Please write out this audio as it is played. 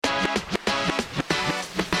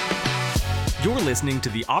You're listening to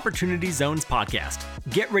the Opportunity Zones podcast.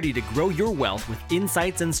 Get ready to grow your wealth with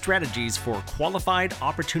insights and strategies for qualified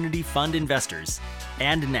opportunity fund investors.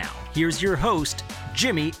 And now, here's your host,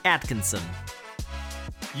 Jimmy Atkinson.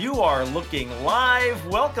 You are looking live.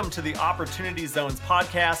 Welcome to the Opportunity Zones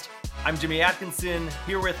podcast. I'm Jimmy Atkinson,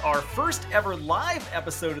 here with our first ever live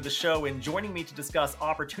episode of the show, and joining me to discuss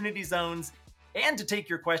Opportunity Zones and to take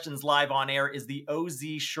your questions live on air is the OZ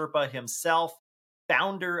Sherpa himself,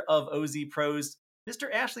 founder of OZ Pros, Mr.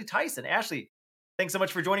 Ashley Tison. Ashley, thanks so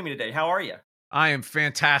much for joining me today. How are you? I am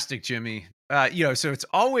fantastic, Jimmy. So it's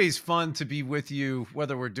always fun to be with you,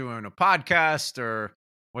 whether we're doing a podcast or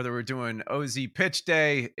whether we're doing OZ Pitch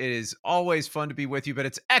Day. It is always fun to be with you, but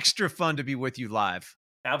it's extra fun to be with you live.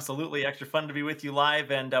 Absolutely. Extra fun to be with you live.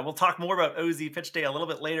 And we'll talk more about OZ Pitch Day a little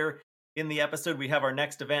bit later in the episode. We have our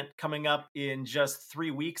next event coming up in just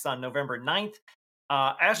 3 weeks on November 9th.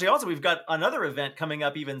 Actually, also, we've got another event coming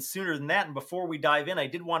up even sooner than that. And before we dive in, I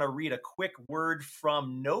did want to read a quick word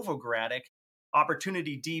from Novogradac.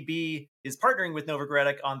 Opportunity DB is partnering with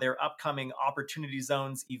Novogradac on their upcoming Opportunity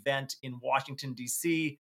Zones event in Washington,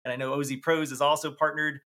 D.C. And I know OZ Pros is also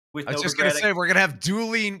partnered with Novogradac. I was just going to say, we can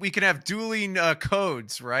have dueling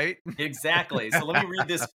codes, right? Exactly. So let me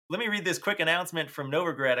read this quick announcement from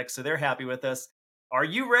Novogradac so they're happy with us. Are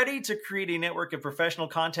you ready to create a network of professional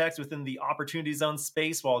contacts within the Opportunity Zone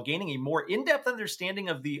space while gaining a more in-depth understanding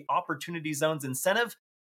of the Opportunity Zones incentive?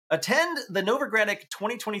 Attend the Novogradac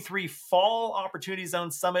 2023 Fall Opportunity Zone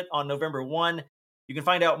Summit on November 1. You can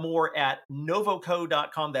find out more at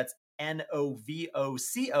novoco.com. That's novoco.com.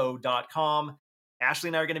 Ashley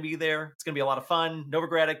and I are going to be there. It's going to be a lot of fun.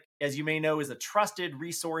 Novogradac, as you may know, is a trusted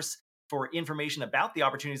resource for information about the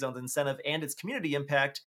Opportunity Zones incentive and its community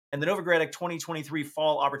impact. And the Novogradac 2023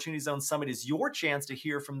 Fall Opportunity Zone Summit is your chance to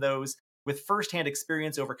hear from those with firsthand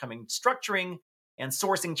experience overcoming structuring and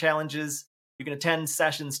sourcing challenges. You can attend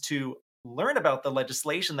sessions to learn about the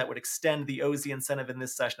legislation that would extend the OZ incentive in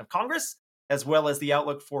this session of Congress, as well as the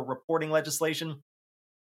outlook for reporting legislation.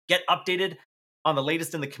 Get updated on the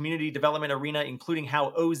latest in the community development arena, including how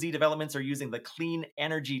OZ developments are using the clean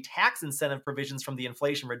energy tax incentive provisions from the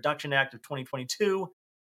Inflation Reduction Act of 2022.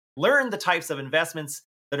 Learn the types of investments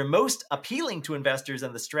that are most appealing to investors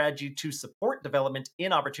and the strategy to support development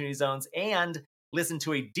in opportunity zones, and listen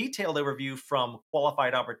to a detailed overview from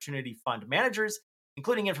qualified opportunity fund managers,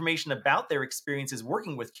 including information about their experiences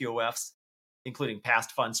working with QOFs, including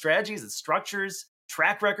past fund strategies and structures,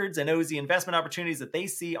 track records, and OZ investment opportunities that they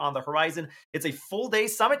see on the horizon. It's a full-day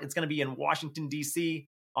summit. It's going to be in Washington, D.C.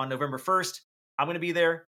 on November 1st. I'm going to be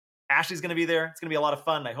there. Ashley's going to be there. It's going to be a lot of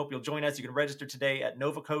fun. I hope you'll join us. You can register today at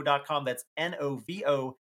novoco.com. That's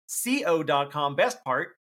novoco.com. Best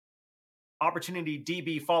part, Opportunity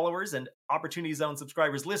DB followers and Opportunity Zone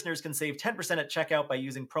subscribers listeners can save 10% at checkout by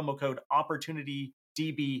using promo code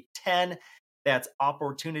OpportunityDB10. That's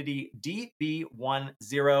OpportunityDB10.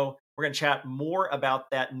 We're going to chat more about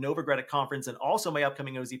that Novogradac conference and also my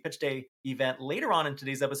upcoming OZ Pitch Day event later on in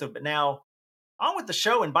today's episode. But now, on with the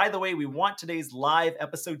show. And by the way, we want today's live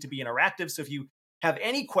episode to be interactive. So if you have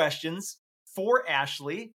any questions for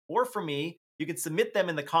Ashley or for me, you can submit them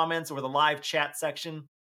in the comments or the live chat section.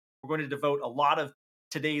 We're going to devote a lot of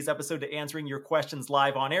today's episode to answering your questions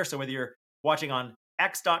live on air. So whether you're watching on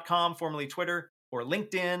x.com, formerly Twitter, or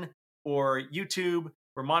LinkedIn, or YouTube,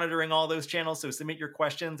 we're monitoring all those channels. So submit your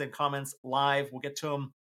questions and comments live. We'll get to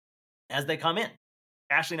them as they come in.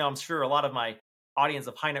 Ashley, now I'm sure a lot of my audience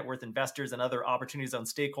of high net worth investors and other Opportunity Zone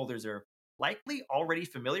stakeholders are likely already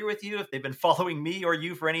familiar with you if they've been following me or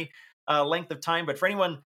you for any length of time. But for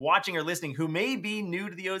anyone watching or listening who may be new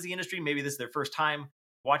to the OZ industry, maybe this is their first time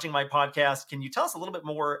watching my podcast, can you tell us a little bit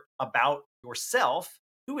more about yourself?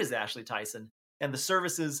 Who is Ashley Tison and the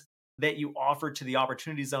services that you offer to the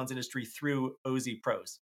Opportunity Zones industry through OZ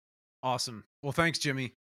Pros? Awesome. Well, thanks,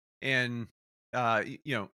 Jimmy. And I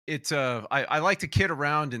like to kid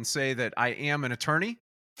around and say that I am an attorney,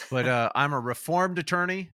 but I'm a reformed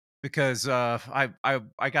attorney because I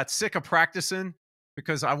got sick of practicing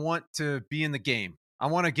because I want to be in the game. I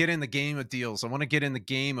want to get in the game of deals. I want to get in the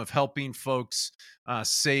game of helping folks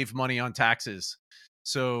save money on taxes.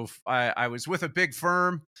 So I was with a big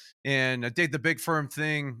firm and I did the big firm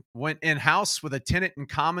thing, went in-house with a tenant in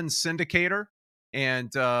common syndicator.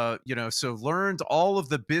 And, so learned all of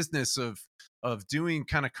the business of doing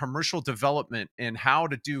kind of commercial development and how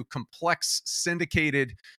to do complex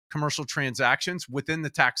syndicated commercial transactions within the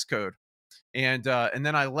tax code. And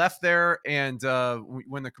then I left there, and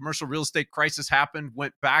when the commercial real estate crisis happened,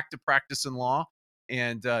 went back to practice in law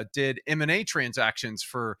and did M&A transactions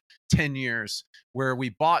for 10 years where we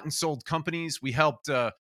bought and sold companies. We helped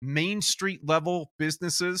Main Street level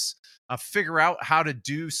businesses figure out how to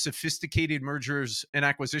do sophisticated mergers and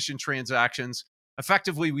acquisition transactions.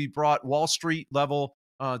 Effectively, we brought Wall Street level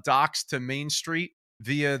docs to Main Street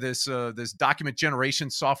via this document generation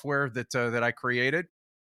software that I created.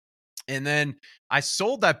 And then I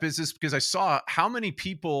sold that business because I saw how many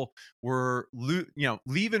people were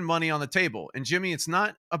leaving money on the table. And Jimmy, it's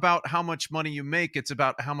not about how much money you make, it's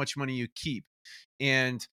about how much money you keep.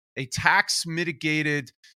 And a tax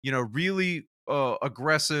mitigated, really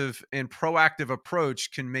aggressive and proactive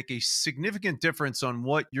approach can make a significant difference on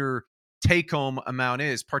what your take home amount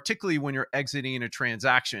is, particularly when you're exiting a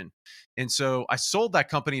transaction. And so I sold that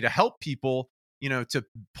company to help people, to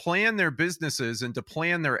plan their businesses and to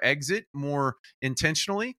plan their exit more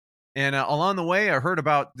intentionally. And along the way, I heard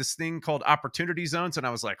about this thing called opportunity zones, and I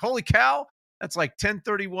was like, "Holy cow! That's like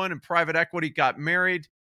 1031 and private equity got married,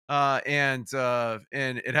 and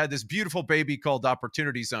it had this beautiful baby called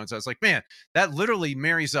opportunity zones." I was like, "Man, that literally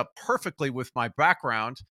marries up perfectly with my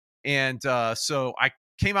background." And so I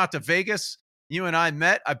came out to Vegas. You and I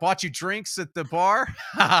met. I bought you drinks at the bar.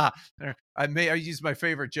 I used my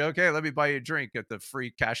favorite joke. Hey, let me buy you a drink at the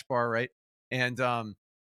free cash bar, right? And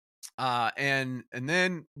and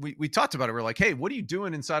then we talked about it. We're like, hey, what are you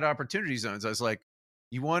doing inside opportunity zones? I was like,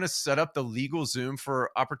 you want to set up the legal Zoom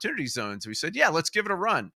for opportunity zones? We said, yeah, let's give it a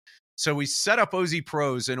run. So we set up OZ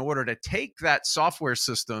Pros in order to take that software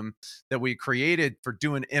system that we created for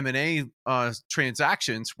doing M&A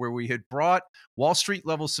transactions, where we had brought Wall Street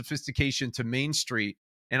level sophistication to Main Street.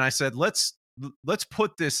 And I said, let's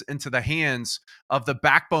put this into the hands of the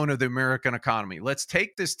backbone of the American economy. Let's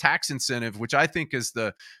take this tax incentive, which I think is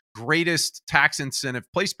the greatest tax incentive,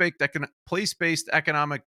 place-based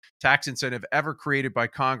economic tax incentive ever created by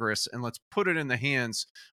Congress, and let's put it in the hands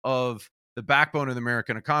of the backbone of the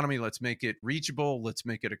American economy. Let's make it reachable, let's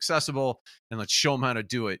make it accessible, and let's show them how to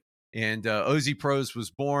do it. And OZ Pros was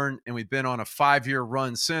born, and we've been on a 5-year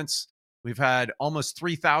run since. We've had almost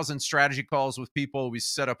 3,000 strategy calls with people. We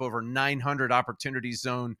set up over 900 opportunity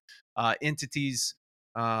zone entities,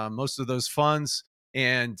 most of those funds,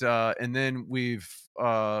 and then we've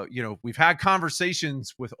had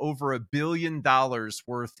conversations with over $1 billion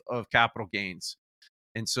worth of capital gains.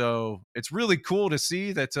 And so it's really cool to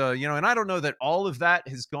see that, and I don't know that all of that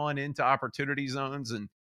has gone into opportunity zones. And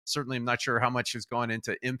certainly I'm not sure how much has gone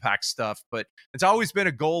into impact stuff, but it's always been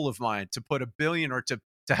a goal of mine to put a billion, or to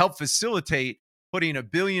help facilitate putting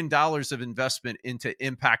 $1 billion of investment into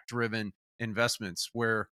impact driven investments,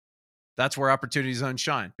 where that's where opportunity zones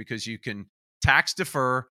shine, because you can tax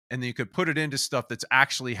defer and then you could put it into stuff that's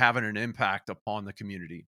actually having an impact upon the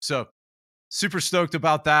community. So super stoked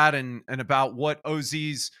about that, and about what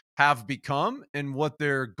OZs have become and what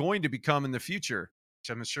they're going to become in the future, which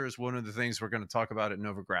I'm sure is one of the things we're going to talk about at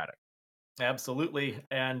Novogradac. Absolutely.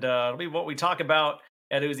 And it'll be what we talk about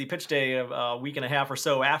at Uzi Pitch Day a week and a half or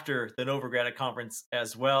so after the Novogradac conference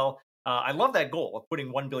as well. I love that goal of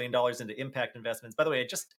putting $1 billion into impact investments. By the way, I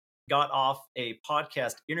just got off a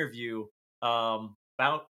podcast interview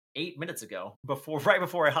about 8 minutes ago, right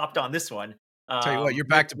before I hopped on this one. Tell you what, you're With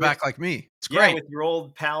back to back like me. It's yeah, great. with your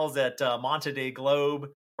old pals at Monte Day Globe,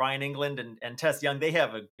 Brian England and Tess Young. They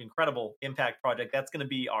have an incredible impact project. That's going to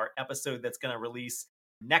be our episode that's going to release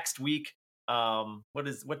next week.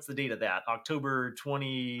 What's the date of that? October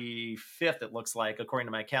 25th, it looks like, according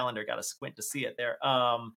to my calendar. Got to squint to see it there.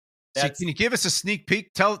 So can That's you give us a sneak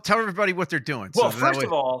peek? Tell everybody what they're doing. So Well, that first way.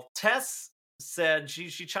 of all, Tess said she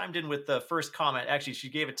chimed in with the first comment. Actually, she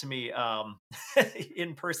gave it to me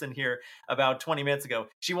in person here about 20 minutes ago.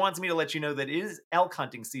 She wants me to let you know that it is elk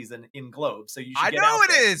hunting season in Globe, so you should I get out know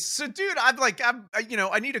there. it is. So, dude,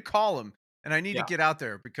 I need to call him, and I need to Yeah. get out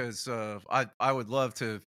there, because I would love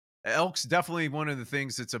to. Elk's definitely one of the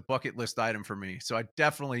things that's a bucket list item for me. So I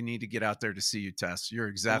definitely need to get out there to see you, Tess. You're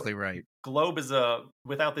Glo- exactly right. Globe is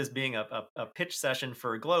without this being a pitch session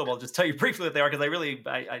for Globe, I'll just tell you briefly what they are, because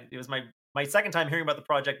it was my second time hearing about the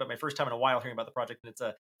project, but my first time in a while hearing about the project. And it's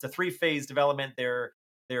a 3-phase development. They're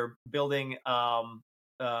building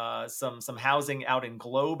some housing out in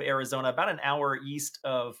Globe, Arizona, about an hour east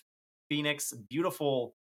of Phoenix.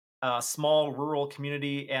 Beautiful small rural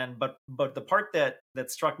community. And but the part that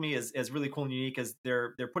struck me as really cool and unique is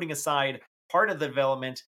they're putting aside part of the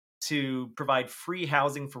development to provide free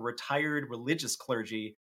housing for retired religious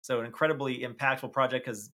clergy. So an incredibly impactful project,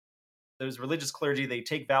 because those religious clergy, they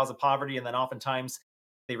take vows of poverty, and then oftentimes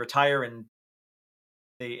they retire and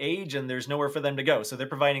they age and there's nowhere for them to go. So they're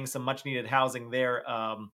providing some much needed housing there.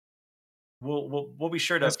 We'll be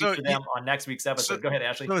sure to So, feature them on next week's so, episode. Go ahead,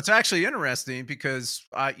 Ashley. so it's actually interesting, because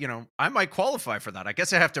I might qualify for that. I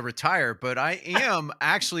guess I have to retire, but I am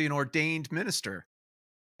actually an ordained minister.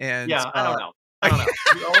 And Yeah, I don't know. I don't know.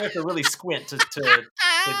 You only have to really squint to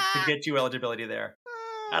get you eligibility there.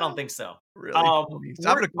 I don't think so. Really funny. So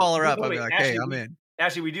I'm We're gonna call her by up. the I'll be way, like, "Hey, I'm in.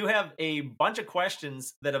 Ashley, we do have a bunch of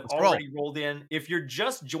questions that have Let's roll." already rolled in. If you're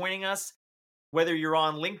just joining us, whether you're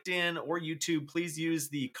on LinkedIn or YouTube, please use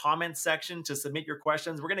the comment section to submit your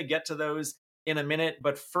questions. We're going to get to those in a minute.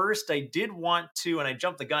 But first, I did want to, and I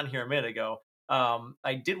jumped the gun here a minute ago.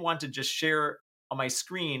 I did want to just share on my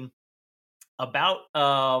screen about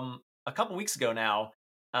a couple weeks ago now,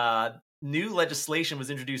 new legislation was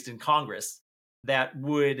introduced in Congress that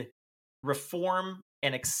would reform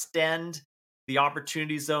and extend the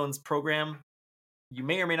Opportunity Zones program. You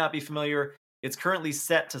may or may not be familiar. It's currently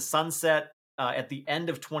set to sunset at the end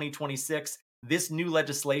of 2026. This new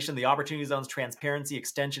legislation, the Opportunity Zones Transparency,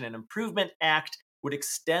 Extension, and Improvement Act, would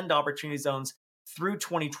extend opportunity zones through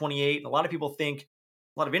 2028. And a lot of people think,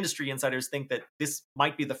 a lot of industry insiders think that this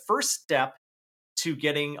might be the first step to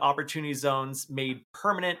getting opportunity zones made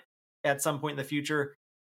permanent at some point in the future,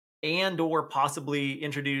 and or possibly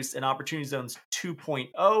introduce an opportunity zones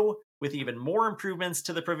 2.0 with even more improvements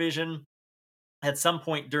to the provision at some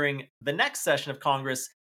point during the next session of Congress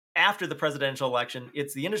after the presidential election.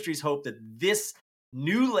 It's the industry's hope that this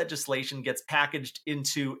new legislation gets packaged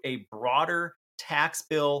into a broader tax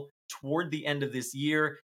bill toward the end of this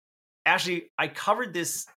year. Actually, I covered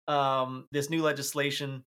this new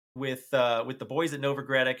legislation with the boys at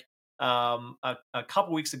Novogradac a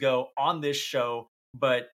couple weeks ago on this show,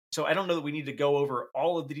 but so I don't know that we need to go over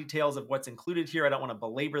all of the details of what's included here. I don't want to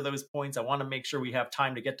belabor those points. I want to make sure we have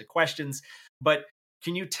time to get to questions. But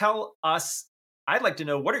can you tell us? I'd like to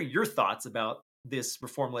know, what are your thoughts about this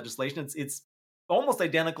reform legislation? It's almost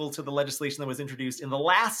identical to the legislation that was introduced in the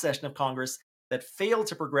last session of Congress that failed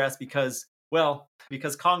to progress because, well,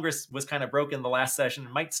 because Congress was kind of broken the last session.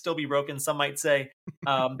 It might still be broken, some might say.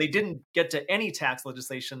 They didn't get to any tax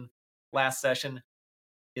legislation last session.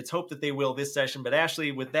 It's hoped that they will this session. But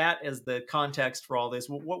Ashley, with that as the context for all this,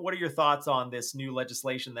 what are your thoughts on this new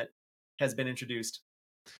legislation that has been introduced?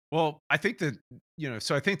 Well, I think that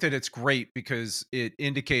so I think that it's great because it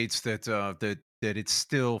indicates that that it's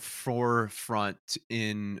still forefront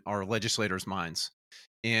in our legislators' minds.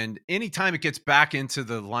 And anytime it gets back into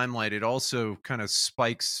the limelight, it also kind of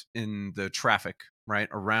spikes in the traffic, right?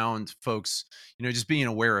 Around folks, just being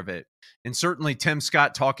aware of it. And certainly Tim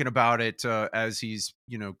Scott talking about it as he's,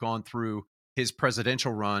 gone through his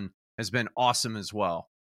presidential run has been awesome as well.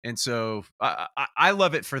 And so I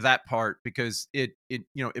love it for that part because it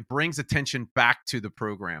brings attention back to the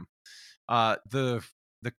program. The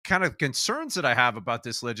kind of concerns that I have about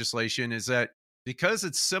this legislation is that because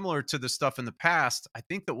it's similar to the stuff in the past, I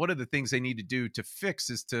think that one of the things they need to do to fix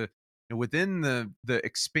is to within the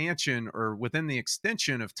expansion or within the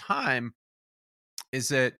extension of time is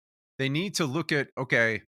that they need to look at,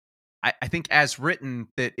 okay, I think as written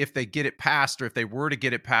that if they get it passed or if they were to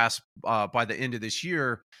get it passed by the end of this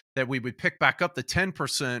year, that we would pick back up the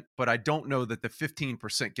 10%, but I don't know that the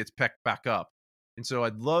 15% gets picked back up. And so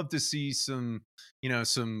I'd love to see some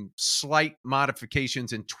slight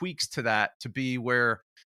modifications and tweaks to that to be where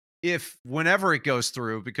if whenever it goes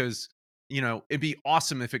through, because it'd be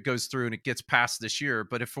awesome if it goes through and it gets passed this year,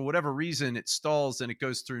 but if for whatever reason it stalls and it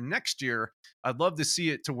goes through next year, I'd love to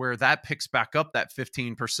see it to where that picks back up that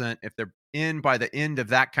 15% if they're in by the end of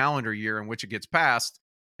that calendar year in which it gets passed.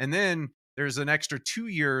 And then there's an extra 2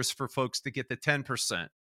 years for folks to get the 10%.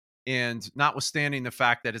 And notwithstanding the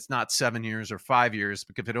fact that it's not 7 years or 5 years,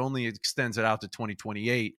 because if it only extends it out to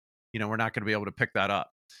 2028, we're not going to be able to pick that up.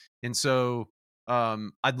 And so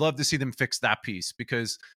I'd love to see them fix that piece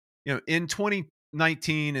because, in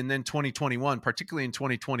 2019 and then 2021, particularly in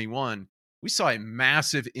 2021, we saw a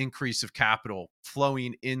massive increase of capital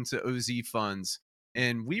flowing into OZ funds.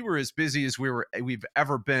 And we were as busy as we've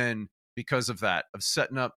ever been because of that, of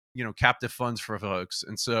setting up, captive funds for folks.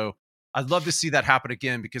 And so I'd love to see that happen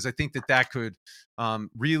again because I think that that could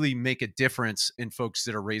really make a difference in folks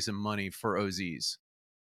that are raising money for OZs.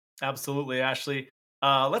 Absolutely, Ashley.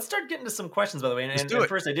 Let's start getting to some questions, by the way. And, Let's and, do and it.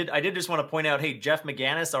 first, I did just want to point out, hey, Jeff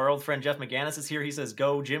McGannis, our old friend Jeff McGannis is here. He says,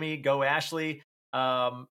 "Go Jimmy, go Ashley."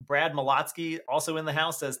 Brad Malotsky, also in the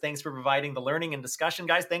house, says, "Thanks for providing the learning and discussion,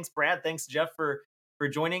 guys." Thanks, Brad. Thanks, Jeff, for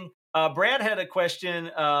joining. Brad had a question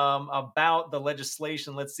about the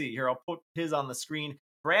legislation. Let's see here. I'll put his on the screen.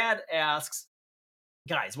 Brad asks,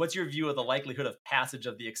 guys, what's your view of the likelihood of passage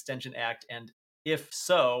of the Extension Act? And if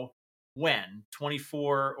so, when?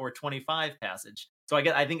 24 or 25 passage? So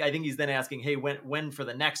I think he's then asking, hey, when for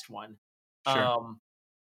the next one? Sure. Um,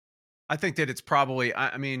 I think that it's probably,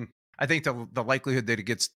 I mean, I think the likelihood that it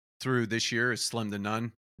gets through this year is slim to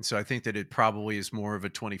none. And so I think that it probably is more of a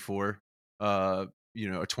 24.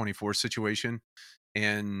 a 24 situation.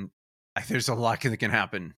 And there's a lot that can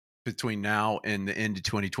happen between now and the end of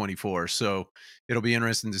 2024. So it'll be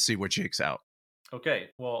interesting to see what shakes out. Okay,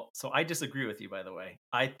 well, so I disagree with you, by the way.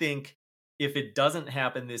 I think if it doesn't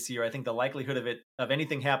happen this year, I think the likelihood of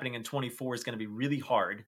anything happening in 24 is going to be really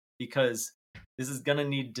hard because this is going to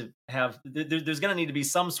need to have there's going to need to be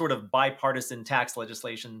some sort of bipartisan tax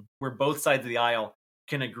legislation where both sides of the aisle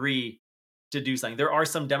can agree to do something. There are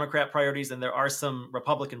some Democrat priorities and there are some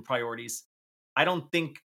Republican priorities. I don't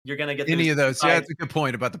think you're going to get those Any of two those. Yeah, sides. that's a good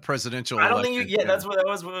point about the presidential I don't think you. election. Yeah, Yeah. that's what I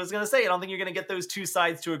was going to say. I don't think you're going to get those two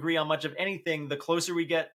sides to agree on much of anything. The closer we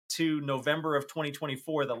get to November of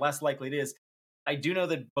 2024, the less likely it is. I do know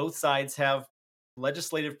that both sides have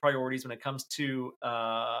legislative priorities when it comes to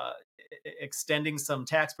extending some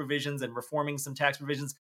tax provisions and reforming some tax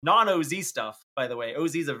provisions. Non OZ stuff, by the way.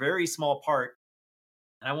 OZ is a very small part,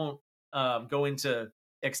 and I won't go into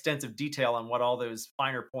extensive detail on what all those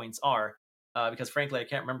finer points are because, frankly, I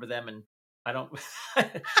can't remember them, and I don't.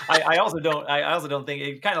 I also don't. I also don't think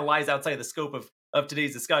it kind of lies outside the scope of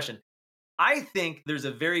today's discussion. I think there's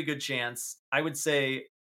a very good chance. I would say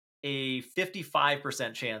a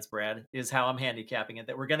 55% chance, Brad, is how I'm handicapping it,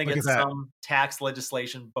 that we're going to Look get at that. some tax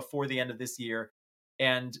legislation before the end of this year,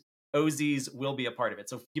 and OZs will be a part of it.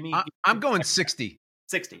 So I'm give me going 60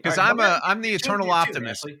 60. All because right. Well, I'm the you're changing eternal your tune,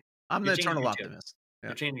 optimist. Ashley. I'm You're the changing eternal your tune. optimist. Yeah.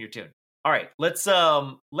 You're changing your tune. All right.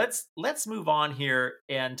 Let's move on here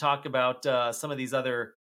and talk about some of these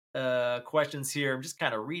other questions here. I'm just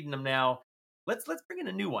kind of reading them now. Let's bring in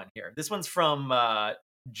a new one here. This one's from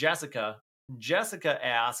Jessica. Jessica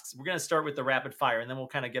asks, we're going to start with the rapid fire and then we'll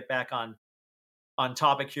kind of get back on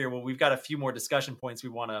topic here. Well, we've got a few more discussion points we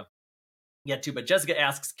want to get to, but Jessica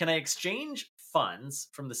asks, can I exchange funds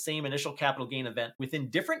from the same initial capital gain event within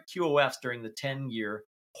different QOFs during the 10-year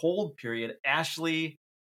hold period? Ashley,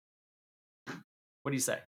 what do you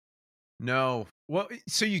say? No. Well,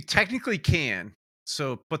 so you technically can.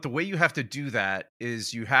 So, but the way you have to do that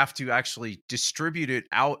is you have to actually distribute it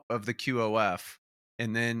out of the QOF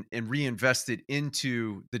and reinvest it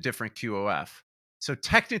into the different QOF. So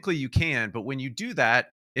technically you can, but when you do that,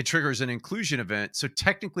 it triggers an inclusion event. So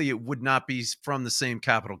technically it would not be from the same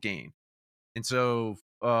capital gain. And so,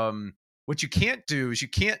 what you can't do is you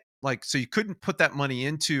can't so you couldn't put that money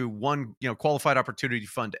into one, qualified opportunity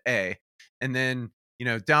fund A, and then,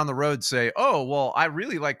 down the road say, oh, well, I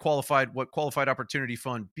really like what qualified opportunity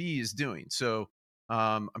fund B is doing. So,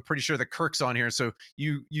 I'm pretty sure that Kirk's on here. So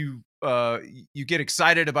you get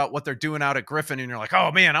excited about what they're doing out at Griffin, and you're like,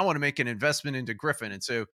 oh man, I want to make an investment into Griffin. And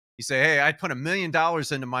so you say, hey, I'd put $1 million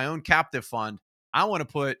into my own captive fund. I want to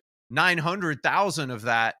put 900,000 of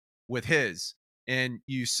that with his, and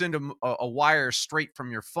you send him a wire straight from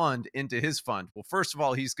your fund into his fund. Well, first of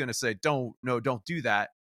all, he's going to say, don't do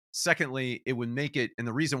that. Secondly, it would make it, and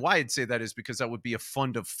the reason why I'd say that is because that would be a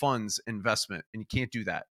fund of funds investment, and you can't do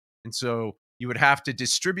that. And so you would have to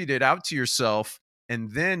distribute it out to yourself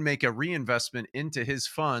and then make a reinvestment into his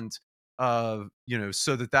fund, so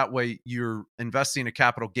that way you're investing a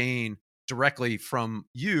capital gain directly from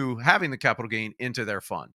you having the capital gain into their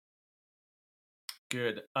fund.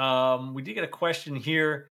 Good. We did get a question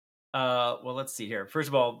here. Well, let's see here. First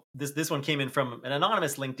of all, this one came in from an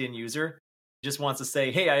anonymous LinkedIn user. Just wants to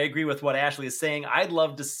say, hey, I agree with what Ashley is saying. I'd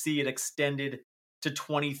love to see it extended to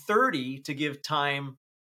 2030 to give time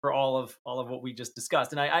for all of what we just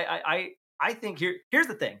discussed. And I think here's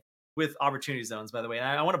the thing with opportunity zones, by the way. And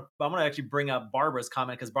I want to actually bring up Barbara's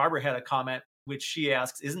comment because Barbara had a comment which she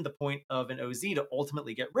asks, isn't the point of an OZ to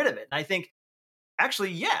ultimately get rid of it? And I think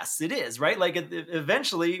actually, yes, it is, right? Like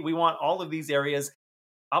eventually we want all of these areas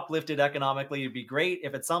uplifted economically. It'd be great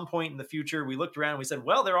if at some point in the future we looked around and we said,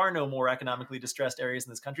 well, there are no more economically distressed areas in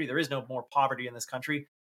this country. There is no more poverty in this country.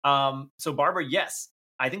 So Barbara, yes,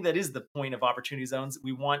 I think that is the point of opportunity zones.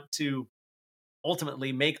 We want to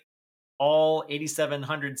ultimately make all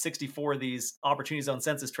 8,764 of these opportunity zone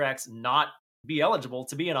census tracts not be eligible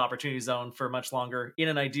to be an opportunity zone for much longer. In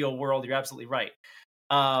an ideal world, you're absolutely right.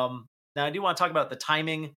 Now, I do want to talk about the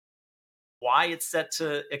timing, why it's set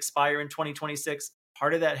to expire in 2026.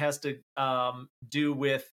 Part of that has to do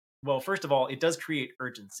with, well, first of all, it does create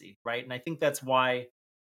urgency, right? And I think that's why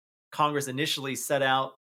Congress initially set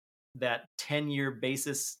out that 10-year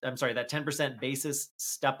basis, I'm sorry, that 10% basis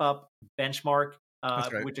step up benchmark,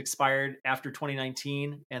 That's right. which expired after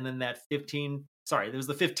 2019. And then that 15, sorry, there was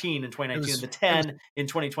the 15 in It 2019 and was the it was 10 in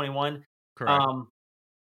 2021. correct. Um,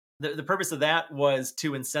 the purpose of that was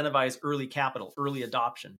to incentivize early capital, early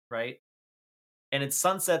adoption, right? And it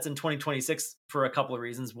sunsets in 2026 for a couple of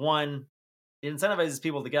reasons. One, it incentivizes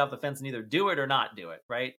people to get off the fence and either do it or not do it,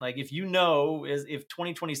 right? Like if you know is if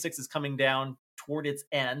 2026 is coming down toward its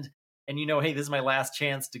end and you know, hey, this is my last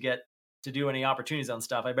chance to get to do any opportunity zone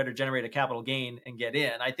stuff, I better generate a capital gain and get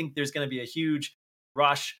in. I think there's going to be a huge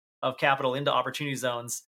rush of capital into opportunity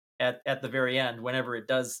zones at the very end whenever it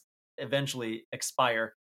does eventually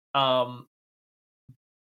expire. Um,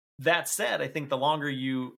 that said, I think the longer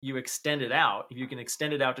you extend it out, if you can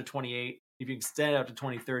extend it out to 28, if you extend it out to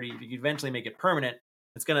 2030, if you can eventually make it permanent,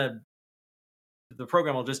 it's gonna the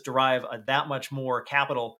program will just derive that much more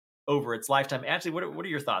capital over its lifetime. Actually, what are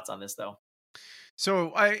your thoughts on this though?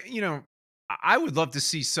 So I would love to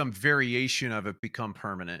see some variation of it become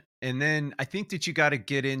permanent. And then I think that you've got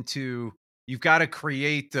to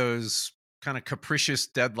create those kind of capricious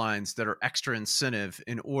deadlines that are extra incentive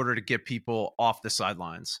in order to get people off the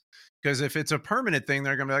sidelines. Because if it's a permanent thing,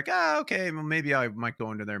 they're going to be like, ah, okay, well, maybe I might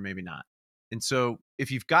go into there, maybe not. And so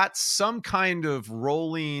if you've got some kind of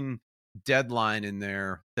rolling deadline in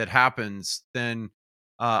there that happens, then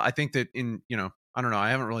I think that I don't know. I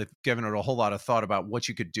haven't really given it a whole lot of thought about what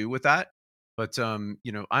you could do with that. But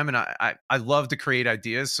I love to create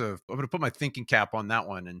ideas, so I'm going to put my thinking cap on that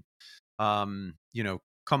one, and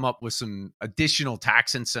come up with some additional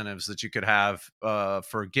tax incentives that you could have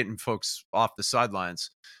for getting folks off the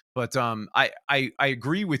sidelines. But I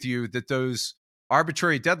agree with you that those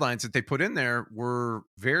arbitrary deadlines that they put in there were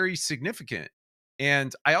very significant,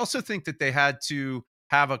 and I also think that they had to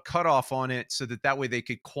have a cutoff on it so that way they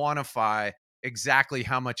could quantify exactly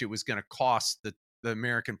how much it was going to cost the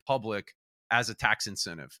American public as a tax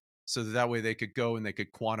incentive, so that way they could go and they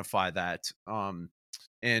could quantify that.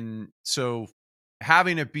 And so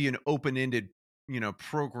having it be an open-ended,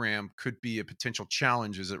 program could be a potential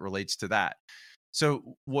challenge as it relates to that.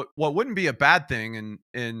 So what wouldn't be a bad thing,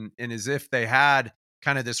 and is if they had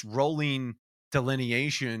kind of this rolling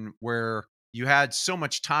delineation where you had so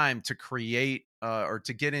much time to create or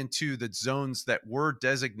to get into the zones that were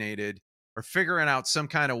designated, or figuring out some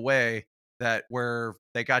kind of way that where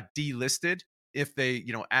they got delisted if they,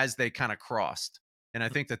 as they kind of crossed. And I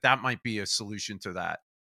think that that might be a solution to that.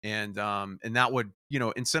 And that would,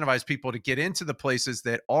 incentivize people to get into the places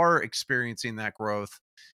that are experiencing that growth.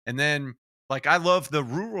 And then, like, I love the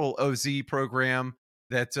rural OZ program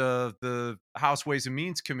that the House Ways and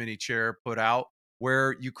Means Committee chair put out,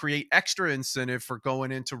 where you create extra incentive for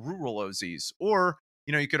going into rural OZs. Or,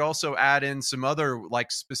 you could also add in some other,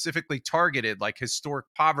 like, specifically targeted, like historic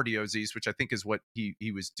poverty OZs, which I think is what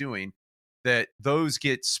he was doing, that those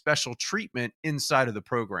get special treatment inside of the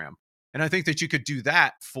program. And I think that you could do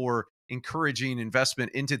that for encouraging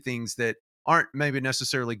investment into things that aren't maybe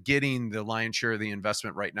necessarily getting the lion's share of the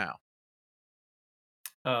investment right now.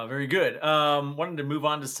 Very good. Wanted to move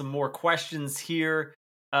on to some more questions here.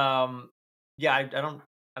 Um, yeah, I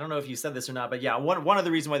don't know if you said this or not, but yeah, one of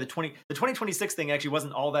the reasons why the 2026 thing actually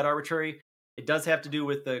wasn't all that arbitrary. It does have to do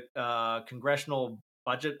with the congressional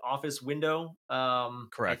budget office window, I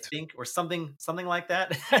Correct. think, or something like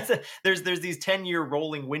that. There's these 10-year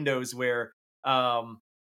rolling windows where um,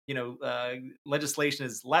 legislation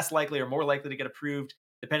is less likely or more likely to get approved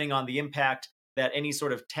depending on the impact that any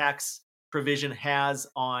sort of tax provision has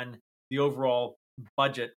on the overall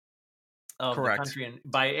budget of the Correct. country. And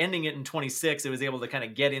by ending it in 26, it was able to kind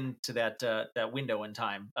of get into that window in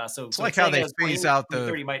time. It's So like how saying it they was going phase into out the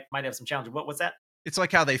 2030 might have some challenges. What's that? it's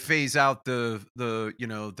like how they phase out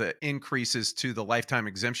the increases to the lifetime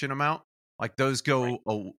exemption amount. Like those Right.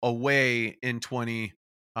 go away in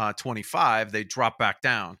 2025, they drop back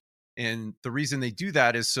down. And the reason they do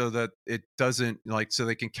that is so that it doesn't, like, so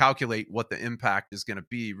they can calculate what the impact is going to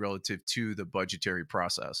be relative to the budgetary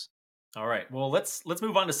process. All right. Well, let's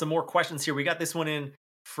move on to some more questions here. We got this one in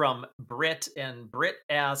from Britt, and Britt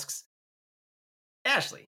asks,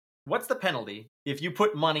 Ashley, what's the penalty if you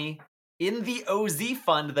put money in the OZ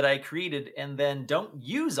fund that I created and then don't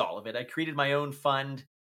use all of it? I created my own fund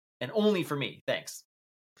and only for me. Thanks.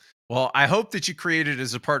 Well, I hope that you create it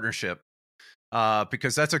as a partnership,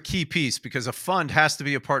 because that's a key piece, because a fund has to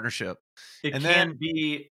be a partnership. It And can't then,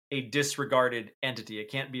 be a disregarded entity.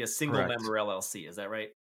 It can't be a single correct. member LLC. Is that right?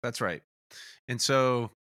 That's right. And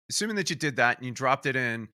so, assuming that you did that and you dropped it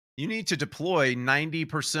in, you need to deploy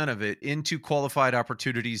 90% of it into qualified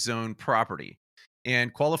opportunity zone property.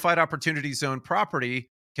 And qualified opportunity zone property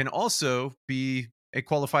can also be a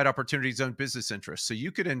qualified opportunity zone business interest. So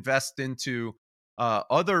you could invest into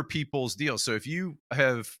other people's deals. So if you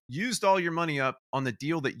have used all your money up on the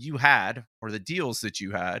deal that you had, or the deals that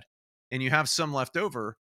you had, and you have some left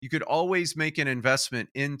over, you could always make an investment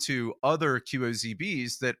into other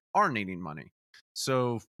QOZBs that are needing money.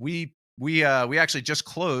 So we we actually just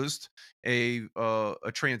closed a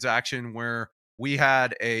transaction where we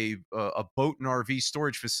had a boat and RV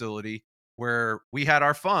storage facility where we had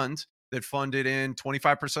our fund that funded in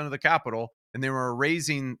 25% of the capital, and they were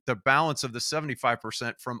raising the balance of the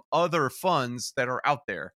 75% from other funds that are out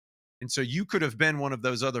there. And so you could have been one of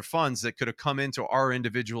those other funds that could have come into our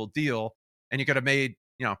individual deal, and you could have made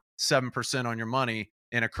 7% on your money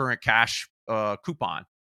in a current cash coupon.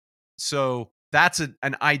 So that's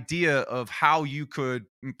an idea of how you could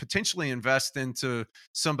potentially invest into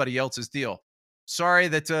somebody else's deal. Sorry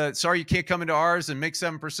you can't come into ours and make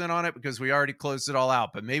 7% on it because we already closed it all out.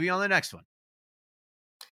 But maybe on the next one.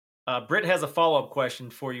 Britt has a follow up question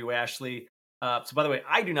for you, Ashley. So, by the way,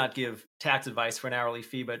 I do not give tax advice for an hourly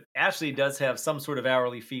fee, but Ashley does have some sort of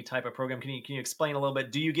hourly fee type of program. Can you explain a little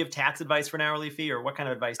bit? Do you give tax advice for an hourly fee, or what kind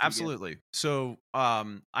of advice do you give? Absolutely. So,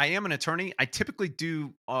 I am an attorney. I typically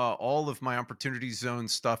do all of my opportunity zone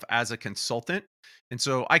stuff as a consultant, and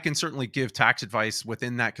so I can certainly give tax advice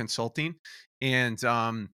within that consulting. And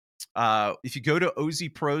if you go to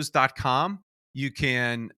ozpros.com, you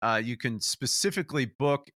can specifically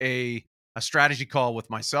book a strategy call with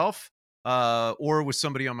myself or with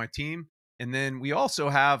somebody on my team, and then we also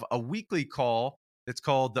have a weekly call that's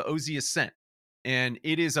called the OZ Ascent, and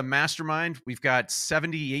it is a mastermind. We've got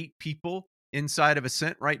 78 people inside of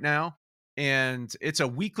Ascent right now, and it's a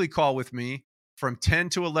weekly call with me from 10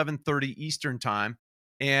 to 11:30 Eastern time.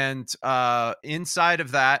 And inside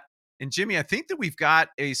of that, and Jimmy, I think that we've got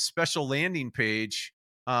a special landing page.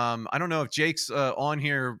 I don't know if Jake's on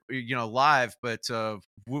here, live, but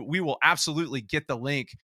we will absolutely get the link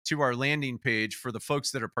to our landing page for the folks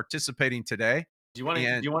that are participating today. Do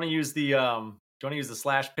And you want to use the do you want to use the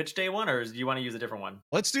slash pitch day one, or do you want to use a different one?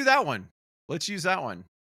 let's do that one. Let's use that one.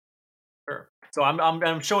 Sure. So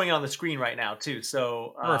I'm showing it on the screen right now too.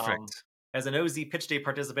 So Perfect. as an OZ Pitch Day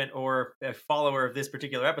participant or a follower of this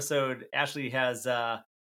particular episode, Ashley has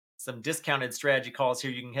some discounted strategy calls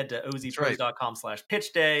here. You can head to That's right.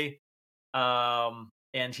 ozpros.com/pitch day,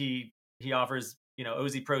 and he offers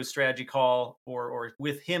OZ Pros strategy call or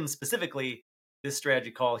with him specifically this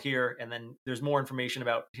strategy call here, and then there's more information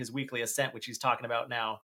about his weekly ascent, which he's talking about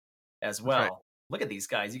now as That's right. well. Look at these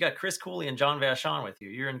guys. You got Chris Cooley and John Vachon with you.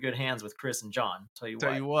 You're in good hands with Chris and John. Tell you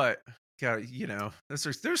Tell what. you what, God,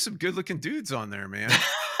 there's some good looking dudes on there, man.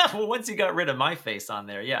 Well, once you got rid of my face on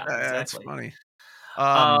there, yeah, That's exactly. funny.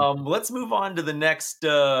 Um, Let's move on to the next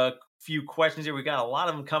few questions here. We got a lot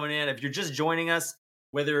of them coming in. If you're just joining us,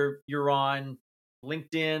 whether you're on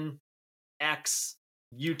LinkedIn, X,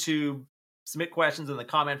 YouTube, submit questions in the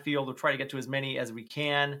comment field. We'll try to get to as many as we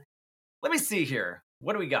can. Let me see here.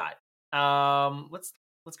 What do we got?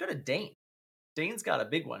 Let's go to Dane. Dane's got a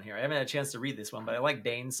big one here. I haven't had a chance to read this one, but I like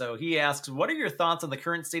Dane. So he asks, what are your thoughts on the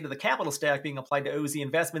current state of the capital stack being applied to OZ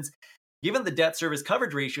investments, given the debt service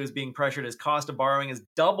coverage ratio is being pressured as cost of borrowing has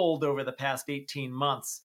doubled over the past 18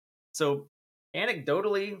 months? So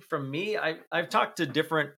anecdotally from me, I've talked to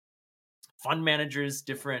different fund managers,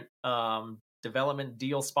 different development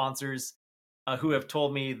deal sponsors who have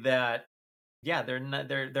told me that yeah, they're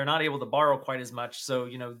not able to borrow quite as much. So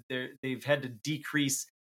they've had to decrease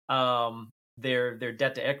their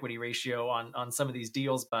debt to equity ratio on some of these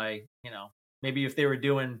deals by maybe if they were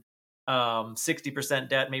doing 60%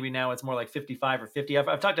 debt, maybe now it's more like 55 or 50.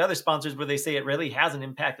 I've talked to other sponsors where they say it really hasn't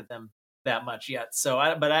impacted them that much yet. So,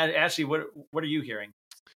 actually, what are you hearing?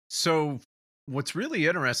 so what's really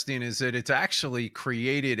interesting is that it's actually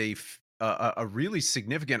created a really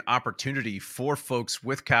significant opportunity for folks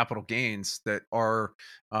with capital gains that are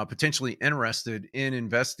potentially interested in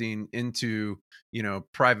investing into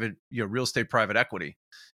private real estate private equity.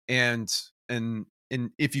 and and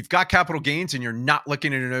if you've got capital gains and you're not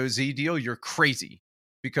looking at an OZ deal, you're crazy,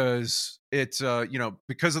 because it's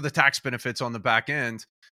because of the tax benefits on the back end,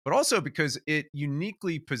 but also because it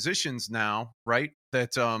uniquely positions now, right,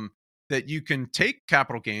 that you can take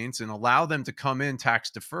capital gains and allow them to come in tax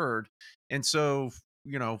deferred. And so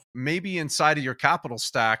maybe inside of your capital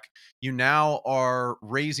stack, you now are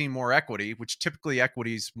raising more equity, which typically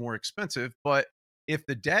equity is more expensive. But if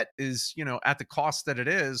the debt is at the cost that it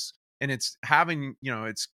is, and it's having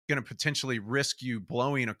it's going to potentially risk you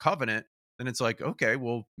blowing a covenant, then it's like, okay,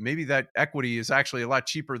 well, maybe that equity is actually a lot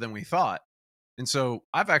cheaper than we thought. And so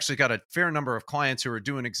I've actually got a fair number of clients who are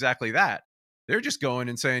doing exactly that. They're just going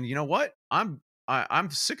and saying, you know what, I'm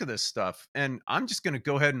sick of this stuff, and I'm just going to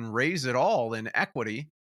go ahead and raise it all in equity,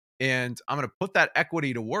 and I'm going to put that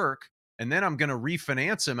equity to work, and then I'm going to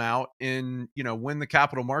refinance them out in when the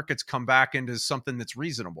capital markets come back into something that's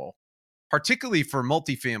reasonable, particularly for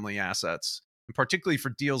multifamily assets, and particularly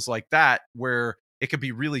for deals like that where it could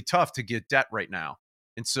be really tough to get debt right now.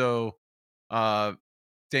 And so Uh,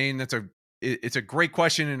 Dane, it's a great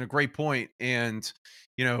question and a great point. And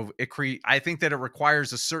I think that it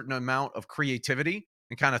requires a certain amount of creativity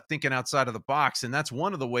and kind of thinking outside of the box. And that's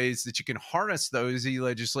one of the ways that you can harness the OZ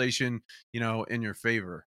legislation, in your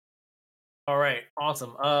favor. All right,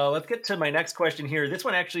 awesome. Let's get to my next question here. This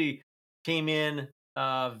one actually came in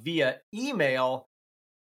via email,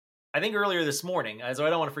 I think earlier this morning, so I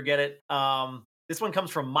don't want to forget it. This one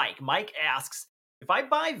comes from Mike. Mike asks, if I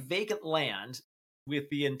buy vacant land with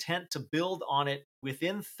the intent to build on it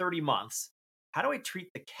within 30 months, how do I treat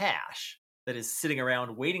the cash that is sitting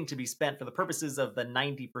around waiting to be spent for the purposes of the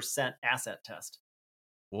 90% asset test?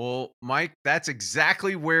 Well, Mike, that's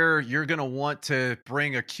exactly where you're going to want to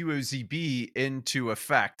bring a QOZB into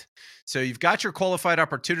effect. So you've got your qualified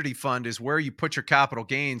opportunity fund is where you put your capital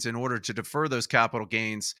gains in order to defer those capital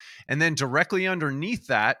gains. And then directly underneath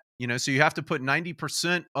that, so you have to put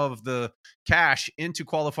 90% of the cash into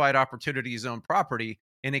qualified opportunity zone property.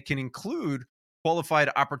 And it can include qualified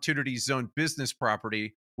opportunity zone business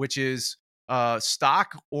property, which is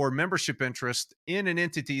stock or membership interest in an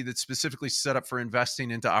entity that's specifically set up for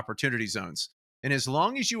investing into opportunity zones. And as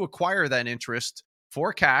long as you acquire that interest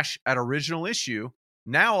for cash at original issue,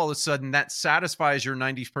 now all of a sudden that satisfies your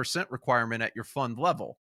 90% requirement at your fund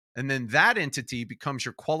level. And then that entity becomes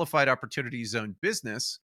your qualified opportunity zone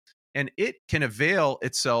business, and it can avail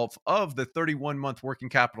itself of the 31-month working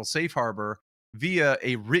capital safe harbor via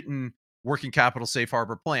a written working capital safe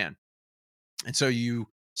harbor plan. And so you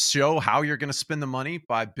show how you're going to spend the money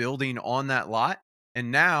by building on that lot.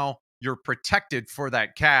 And now you're protected for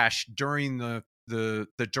that cash during the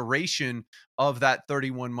duration of that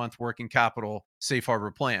 31-month working capital safe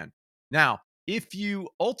harbor plan. Now, if you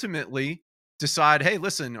ultimately decide, hey,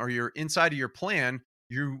 listen, or you're inside of your plan,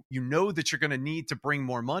 you know that you're going to need to bring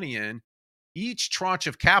more money in, each tranche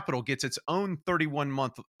of capital gets its own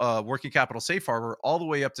 31-month working capital safe harbor all the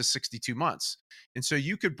way up to 62 months. And so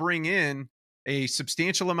you could bring in a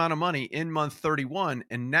substantial amount of money in month 31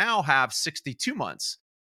 and now have 62 months.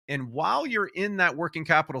 And while you're in that working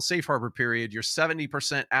capital safe harbor period, your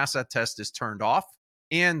 70% asset test is turned off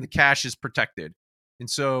and the cash is protected. And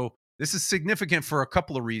so this is significant for a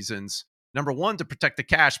couple of reasons. Number one, to protect the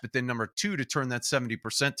cash, but then number two, to turn that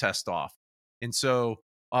 70% test off. And so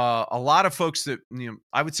a lot of folks that,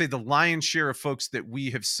 I would say the lion's share of folks that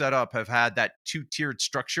we have set up have had that two-tiered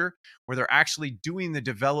structure where they're actually doing the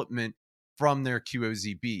development from their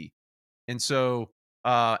QOZB. And so,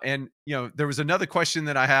 there was another question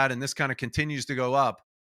that I had, and this kind of continues to go up.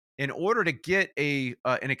 In order to get an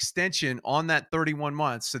extension on that 31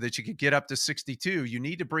 months so that you could get up to 62, you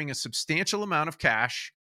need to bring a substantial amount of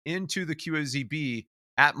cash into the QOZB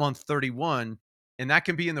at month 31. And that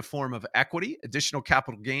can be in the form of equity, additional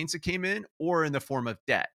capital gains that came in, or in the form of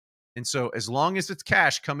debt. And so, as long as it's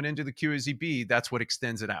cash coming into the QOZB, that's what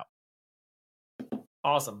extends it out.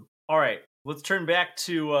 Awesome. All right, let's turn back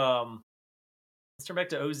to OZ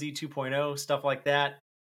 2.0, stuff like that.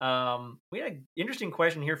 We had an interesting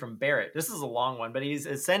question here from Barrett. This is a long one, but he's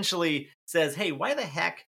essentially says, hey, why the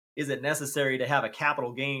heck is it necessary to have a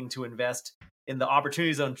capital gain to invest in the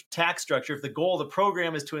opportunity zone tax structure if the goal of the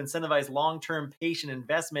program is to incentivize long-term patient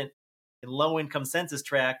investment in low-income census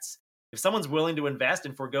tracts? If someone's willing to invest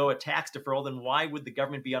and forego a tax deferral, then why would the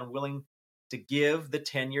government be unwilling to give the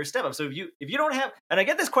 10-year step up? So if you don't have, and I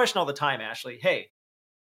get this question all the time, Ashley, hey,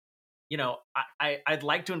 I'd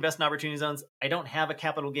like to invest in opportunity zones. I don't have a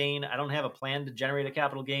capital gain. I don't have a plan to generate a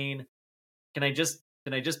capital gain. Can I just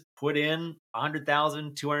put in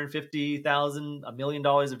 100,000, 250,000, $1 million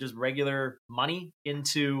of just regular money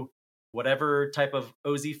into whatever type of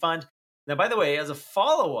OZ fund? Now, by the way, as a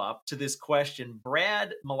follow up to this question,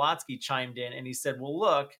 Brad Malotsky chimed in and he said, "Well,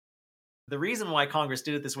 look, the reason why Congress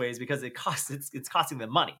did it this way is because it's costing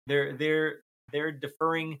them money. They're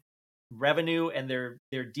deferring revenue and they're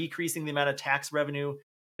decreasing the amount of tax revenue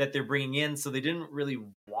that they're bringing in, so they didn't really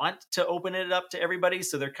want to open it up to everybody,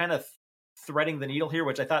 so they're kind of threading the needle here,"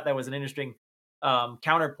 which I thought that was an interesting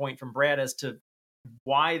counterpoint from Brad as to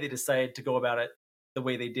why they decided to go about it the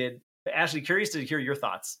way they did. Ashley, curious to hear your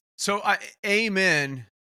thoughts. So, amen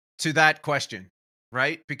to that question,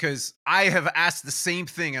 right? Because I have asked the same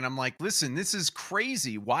thing and I'm like, listen, this is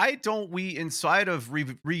crazy. Why don't we, inside of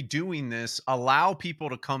redoing this, allow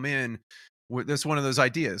people to come in with this? One of those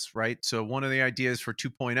ideas, right? So, one of the ideas for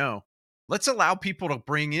 2.0, let's allow people to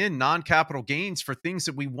bring in non capital gains for things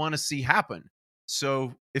that we want to see happen.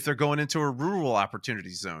 So, if they're going into a rural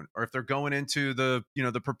opportunity zone, or if they're going into the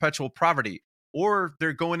perpetual poverty, or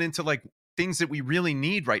they're going into like things that we really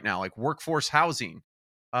need right now, like workforce housing,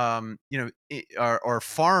 or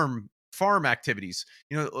farm activities.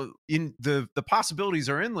 In the possibilities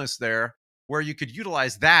are endless there, where you could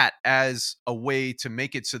utilize that as a way to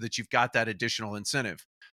make it so that you've got that additional incentive.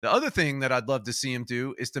 The other thing that I'd love to see him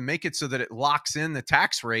do is to make it so that it locks in the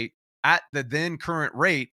tax rate at the then current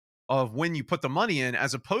rate of when you put the money in,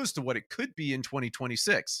 as opposed to what it could be in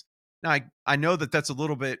 2026. Now, I know that that's a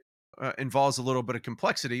little bit involves a little bit of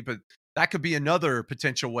complexity, but that could be another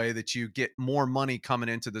potential way that you get more money coming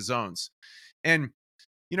into the zones. And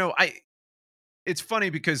I it's funny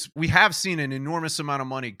because we have seen an enormous amount of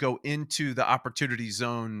money go into the opportunity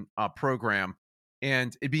zone program,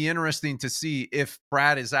 and it'd be interesting to see if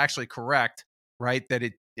Brad is actually correct, right? That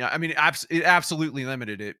it, yeah, I mean, it absolutely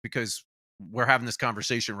limited it, because we're having this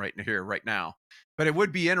conversation right here, right now. But it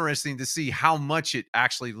would be interesting to see how much it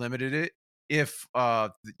actually limited it, if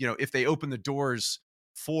if they open the doors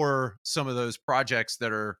for some of those projects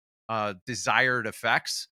that are desired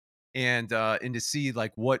effects, and to see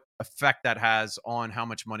like what effect that has on how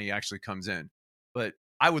much money actually comes in. But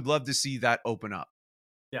I would love to see that open up.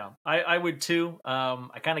 Yeah, I would too.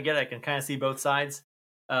 I kind of get it. I can kind of see both sides.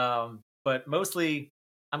 But mostly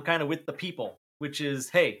I'm kind of with the people, which is,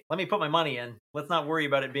 hey, let me put my money in. Let's not worry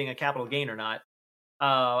about it being a capital gain or not.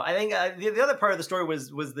 I think the other part of the story was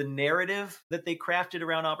the narrative that they crafted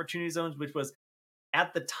around opportunity zones, which was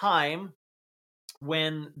at the time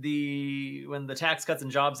when the Tax Cuts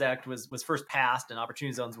and Jobs Act was first passed and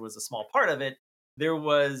opportunity zones was a small part of it. It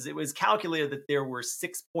was calculated that there were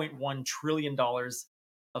 $6.1 trillion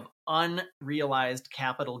of unrealized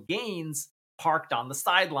capital gains parked on the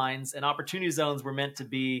sidelines, and opportunity zones were meant to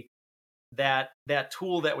be that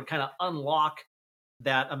tool that would kind of unlock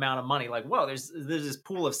that amount of money. Like, whoa, there's this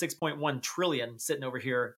pool of 6.1 trillion sitting over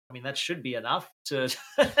here. I mean, that should be enough to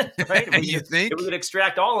right. You If we think? could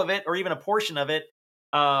extract all of it or even a portion of it.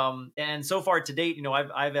 And so far to date,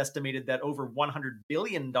 I've estimated that over $100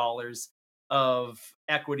 billion of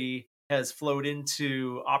equity has flowed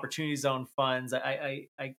into opportunity zone funds. I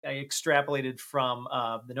extrapolated from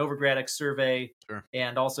the Novogradac survey Sure.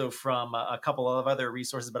 and also from a couple of other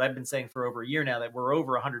resources, but I've been saying for over a year now that we're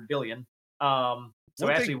over 100 billion. So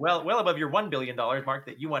One actually, thing, well above your $1 billion mark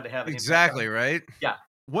that you wanted to have an impact on. exactly, right? Yeah.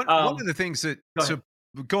 One of the things that, Go ahead.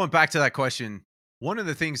 going back to that question, one of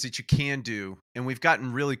the things that you can do, and we've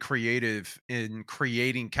gotten really creative in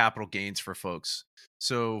creating capital gains for folks.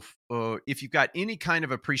 So, if you've got any kind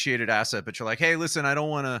of appreciated asset, but you're like, hey, listen, I don't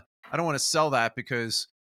want to sell that because,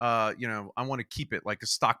 I want to keep it like a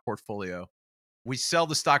stock portfolio. We sell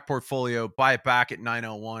the stock portfolio, buy it back at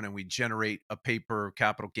 901, and we generate a paper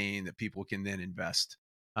capital gain that people can then invest.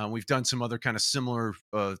 We've done some other kind of similar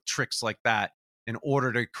tricks like that in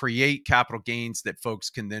order to create capital gains that folks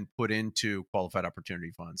can then put into qualified opportunity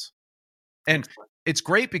funds. And Excellent. it's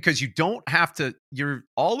great because you don't have to, your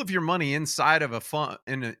all of your money inside of a fund,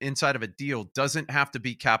 inside of a deal, doesn't have to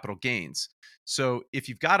be capital gains. So if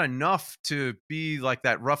you've got enough to be like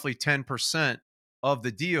that roughly 10% of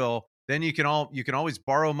the deal, then you can always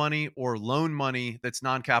borrow money or loan money that's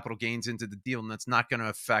non-capital gains into the deal, and that's not going to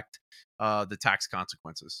affect the tax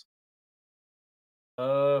consequences.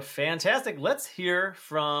 Fantastic. Let's hear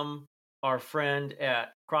from our friend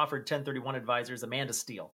at Crawford 1031 Advisors, Amanda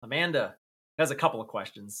Steele. Amanda has a couple of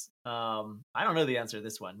questions. I don't know the answer to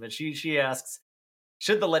this one, but she asks,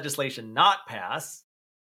 should the legislation not pass,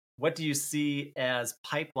 what do you see as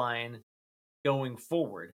pipeline going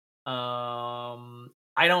forward?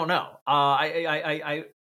 I don't know. I'm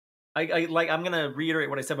going to reiterate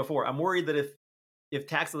what I said before. I'm worried that if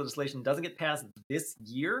tax legislation doesn't get passed this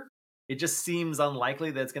year, it just seems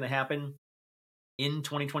unlikely that it's going to happen in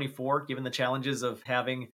 2024, given the challenges of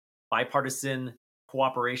having bipartisan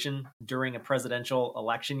cooperation during a presidential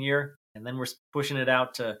election year. And then we're pushing it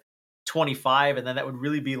out to 25. And then that would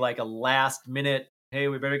really be like a last minute, hey,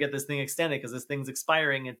 we better get this thing extended because this thing's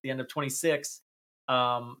expiring at the end of 26.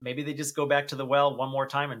 Maybe they just go back to the well one more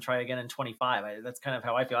time and try again in 25. That's kind of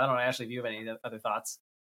how I feel. I don't know, Ashley, if you have any other thoughts.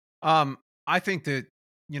 Um, I think that,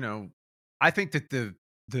 you know, I think that the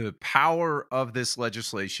power of this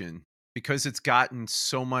legislation, because it's gotten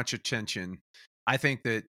so much attention, I think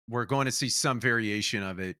that we're going to see some variation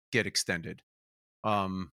of it get extended.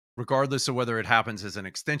 Regardless of whether it happens as an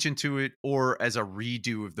extension to it or as a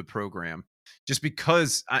redo of the program. Just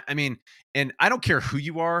because I mean, and I don't care who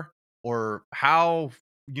you are or how,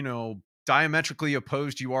 diametrically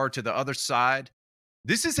opposed you are to the other side,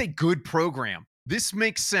 this is a good program. This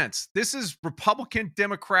makes sense. This is Republican,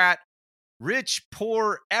 Democrat, rich,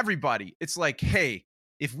 poor, everybody. It's like, hey,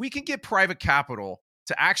 if we can get private capital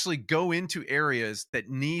to actually go into areas that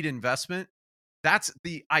need investment, that's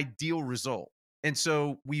the ideal result. And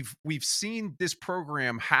so we've seen this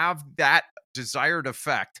program have that desired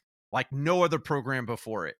effect like no other program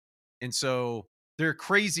before it. And so they're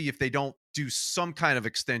crazy if they don't do some kind of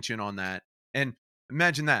extension on that. And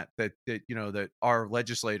imagine that our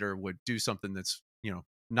legislator would do something that's,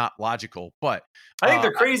 not logical. But I think uh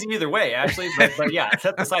they're crazy either way, actually, but yeah,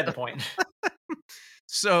 that's beside the point.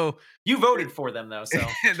 so You voted for them though, so,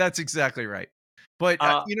 that's exactly right. But,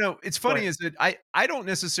 uh, it's go funny ahead. is that I don't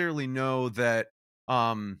necessarily know that,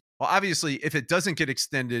 well, obviously, if it doesn't get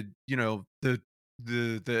extended, the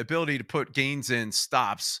ability to put gains in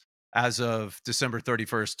stops as of December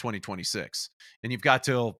 31st, 2026. And you've got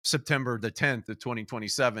till September the 10th of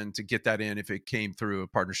 2027 to get that in if it came through a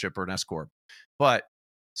partnership or an S corp. But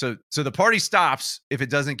so the party stops if it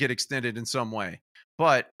doesn't get extended in some way.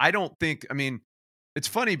 But I don't think, I mean, it's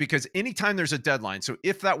funny because anytime there's a deadline, so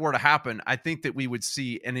if that were to happen, I think that we would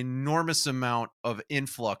see an enormous amount of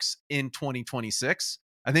influx in 2026.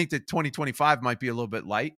 I think that 2025 might be a little bit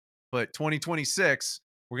light, but 2026,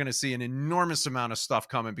 we're going to see an enormous amount of stuff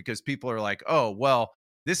coming because people are like, oh, well,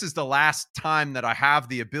 this is the last time that I have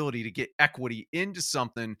the ability to get equity into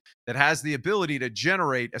something that has the ability to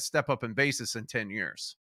generate a step up in basis in 10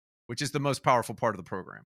 years, which is the most powerful part of the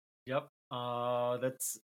program. Yep.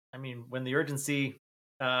 That's I mean, when the urgency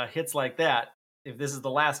hits like that, if this is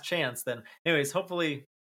the last chance, then anyways, hopefully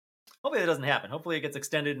that doesn't happen. Hopefully it gets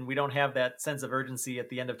extended and we don't have that sense of urgency at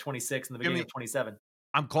the end of 26 and the beginning of Jimmy, 27.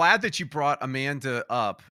 I'm glad that you brought Amanda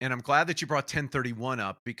up, and I'm glad that you brought 1031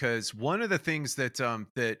 up because one of the things that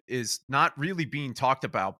is not really being talked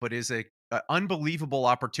about, but is a unbelievable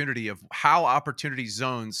opportunity of how opportunity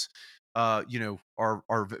zones, are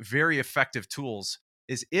very effective tools.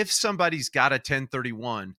 Is if somebody's got a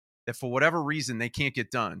 1031 that for whatever reason they can't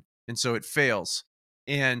get done, and so it fails,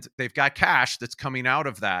 and they've got cash that's coming out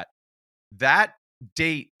of that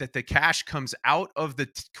date that the cash comes out of the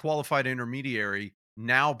qualified intermediary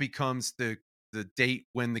now becomes the date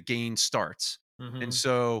when the gain starts. And Hmm.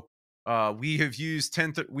 so we have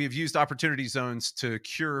used opportunity zones to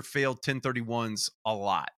cure failed 1031s a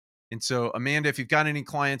lot. And so Amanda, if you've got any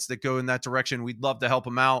clients that go in that direction, we'd love to help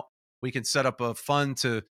them out. We can set up a fund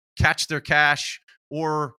to catch their cash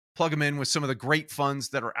or plug them in with some of the great funds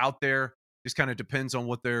that are out there. Just kind of depends on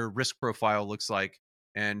what their risk profile looks like,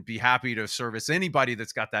 and be happy to service anybody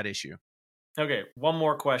that's got that issue. Okay, one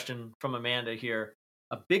more question from Amanda here.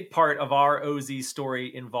 A big part of our OZ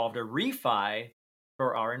story involved a refi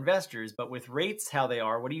for our investors, but with rates how they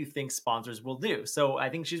are, what do you think sponsors will do? So I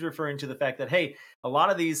think she's referring to the fact that, hey, a lot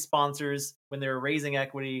of these sponsors, when they're raising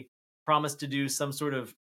equity, promise to do some sort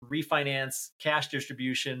of refinance cash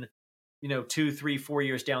distribution, 2, 3, 4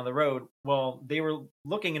 years down the road. Well, they were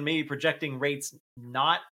looking and maybe projecting rates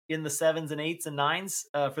not in the sevens and eights and nines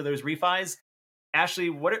for those refis. Ashley,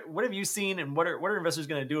 what have you seen, and what are investors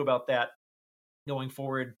going to do about that going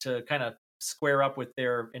forward to kind of square up with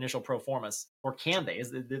their initial pro formas, or can they?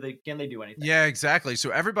 Can they do anything? Yeah, exactly. So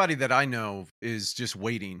everybody that I know is just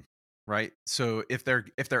waiting, right? So if they're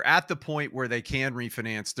at the point where they can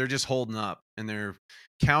refinance, they're just holding up and they're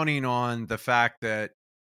counting on the fact that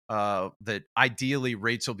ideally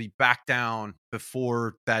rates will be back down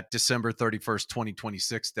before that December 31st,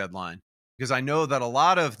 2026 deadline. Because I know that a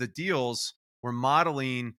lot of the deals were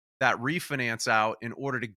modeling that refinance out in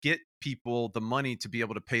order to get people the money to be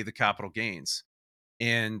able to pay the capital gains.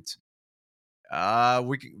 And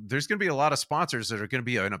there's going to be a lot of sponsors that are going to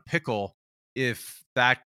be in a pickle if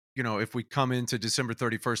if we come into December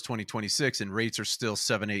 31st, 2026 and rates are still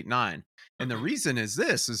 7, 8, 9. And the reason is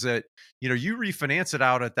this is that, you refinance it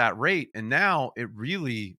out at that rate. And now it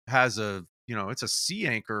really has it's a sea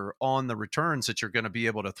anchor on the returns that you're going to be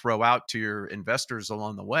able to throw out to your investors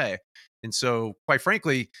along the way. And so, quite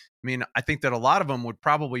frankly, I mean, I think that a lot of them would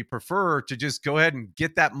probably prefer to just go ahead and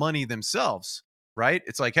get that money themselves, right?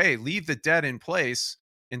 It's like, hey, leave the debt in place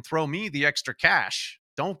and throw me the extra cash.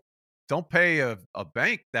 Don't pay a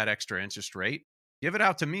bank that extra interest rate. Give it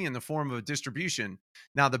out to me in the form of a distribution.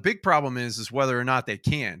 Now, the big problem is whether or not they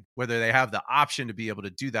can, whether they have the option to be able to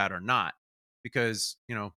do that or not. Because,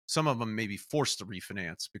 some of them may be forced to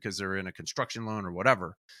refinance because they're in a construction loan or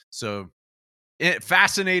whatever. So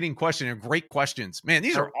fascinating question and great questions. Man,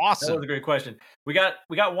 these That are wa that was awesome. a great question. We got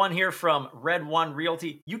one here from Red One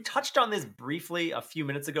Realty. You touched on this briefly a few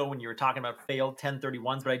minutes ago when you were talking about failed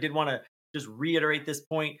 1031s, but I did want to just reiterate this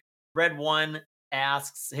point. Red One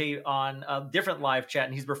asks, "Hey, on a different live chat,"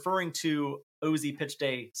 and he's referring to OZ Pitch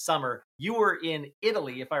Day Summer. You were in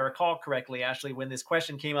Italy, if I recall correctly, Ashley, when this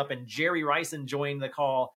question came up, and Jerry Ryson joined the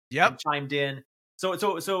call and Yep. chimed in.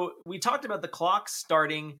 So we talked about the clock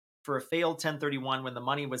starting for a failed 1031 when the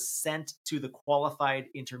money was sent to the qualified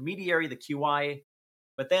intermediary, the QI.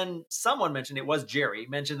 But then someone mentioned, it was Jerry,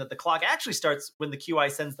 mentioned that the clock actually starts when the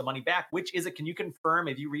QI sends the money back. Which is it? Can you confirm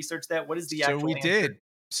if you researched that? What is the So actual we answer? did.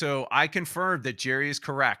 So I confirmed that Jerry is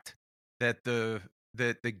correct, that the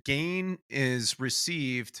gain is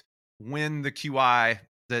received when the QI,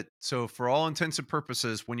 that so for all intents and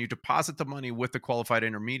purposes, when you deposit the money with the qualified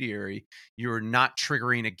intermediary, you're not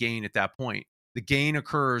triggering a gain at that point. The gain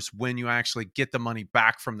occurs when you actually get the money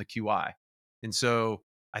back from the QI. And so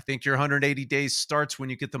I think your 180 days starts when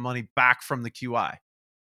you get the money back from the QI.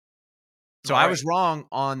 So All I right. was wrong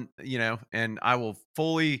on, and I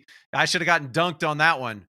should have gotten dunked on that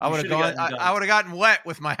one. You should have gotten I dunked. would have gotten wet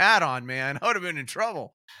with my hat on, man. I would have been in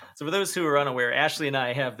trouble. So for those who are unaware, Ashley and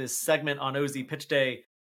I have this segment on OZ Pitch Day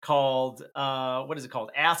called what is it called?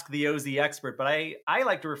 Ask the OZ Expert. But I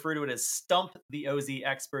like to refer to it as Stump the OZ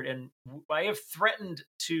Expert. And I have threatened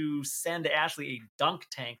to send Ashley a dunk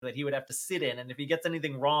tank that he would have to sit in. And if he gets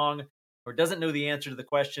anything wrong or doesn't know the answer to the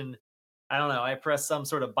question, I don't know. I press some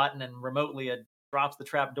sort of button and remotely it drops the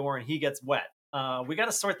trap door and he gets wet. We got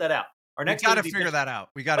to sort that out. Our We next gotta OZ figure Pitch. that out.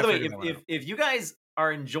 We By gotta the way, figure that one out. if you guys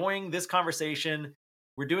are enjoying this conversation,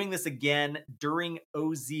 we're doing this again during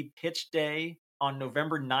OZ Pitch Day on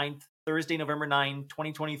November 9th, Thursday, November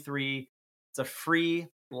 2023. It's a free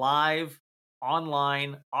live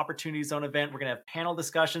online Opportunity Zone event. We're going to have panel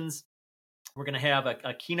discussions. We're going to have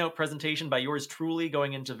a keynote presentation by yours truly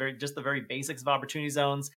going into just the very basics of Opportunity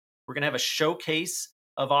Zones. We're going to have a showcase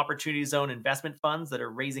of Opportunity Zone investment funds that are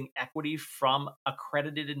raising equity from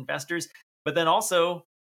accredited investors. But then also,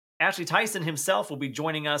 Ashley Tison himself will be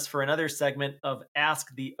joining us for another segment of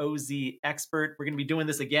Ask the OZ Expert. We're going to be doing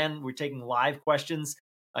this again. We're taking live questions.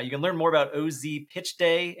 You can learn more about OZ Pitch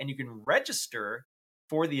Day and you can register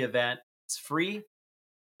for the event. It's free.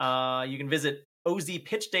 You can visit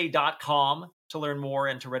ozpitchday.com to learn more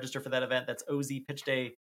and to register for that event. That's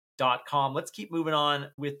ozpitchday.com. Let's keep moving on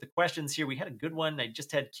with the questions here. We had a good one I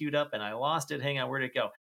just had queued up and I lost it. Hang on, where'd it go?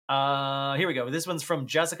 Here we go. This one's from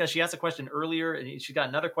Jessica. She asked a question earlier, and she got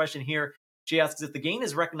another question here. She asks, if the gain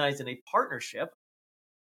is recognized in a partnership,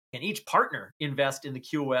 can each partner invest in the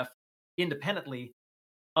QOF independently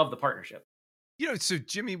of the partnership? So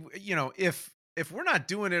Jimmy, if we're not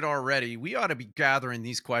doing it already, we ought to be gathering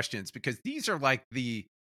these questions because these are like the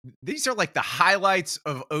highlights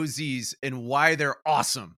of OZs and why they're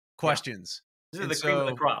awesome Yeah, questions. this is And the cream of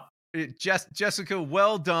the so crop. Jessica,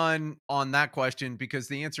 well done on that question because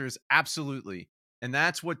the answer is absolutely. And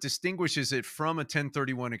that's what distinguishes it from a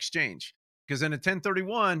 1031 exchange. Because in a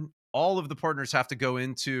 1031, all of the partners have to go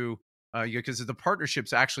into, because the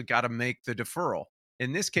partnerships actually got to make the deferral.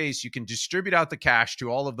 In this case, you can distribute out the cash to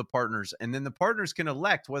all of the partners, and then the partners can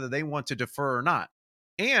elect whether they want to defer or not.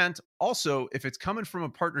 And also, if it's coming from a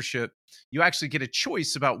partnership, you actually get a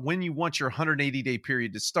choice about when you want your 180-day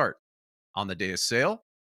period to start on the day of sale,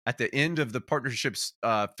 at the end of the partnership's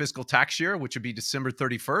fiscal tax year, which would be December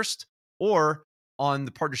 31st, or on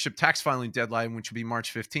the partnership tax filing deadline, which would be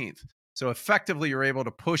March 15th. So effectively, you're able to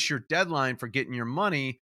push your deadline for getting your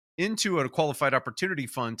money into a qualified opportunity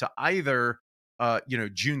fund to either,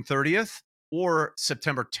 June 30th or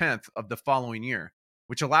September 10th of the following year,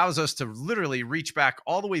 which allows us to literally reach back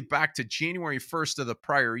all the way back to January 1st of the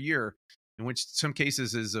prior year, in which some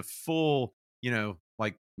cases is a full,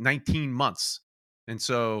 like 19 months. And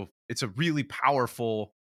so it's a really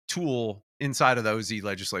powerful tool inside of the OZ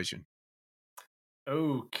legislation.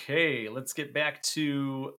 Okay, let's get back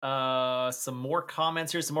to some more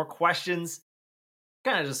comments here, some more questions.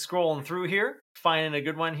 Kind of just scrolling through here, finding a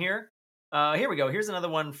good one here. Here we go. Here's another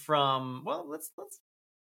one from. Well, let's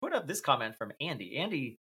put up this comment from Andy.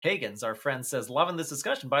 Andy Hagens, our friend, says, "Loving this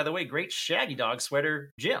discussion. By the way, great Shaggy Dog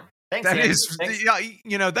sweater, Jim. Thanks, That Andy. is, Thanks,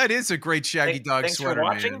 yeah, that is a great Shaggy Dog thanks for sweater,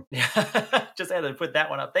 watching." man. Just had to put that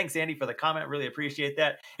one up. Thanks, Andy, for the comment. Really appreciate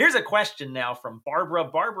that. Here's a question now from Barbara.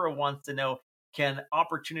 Barbara wants to know, can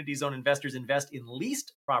Opportunity Zone investors invest in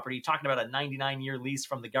leased property? Talking about a 99-year lease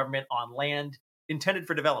from the government on land intended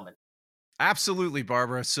for development. Absolutely,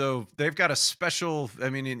 Barbara. So they've got a special, I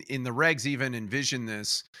mean, in the regs, even envision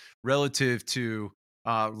this relative to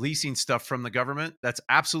leasing stuff from the government. That's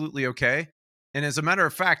absolutely okay. And as a matter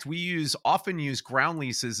of fact, often use ground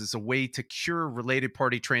leases as a way to cure related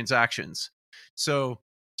party transactions. So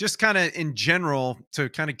just kind of in general, to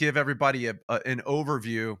kind of give everybody an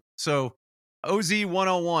overview. So OZ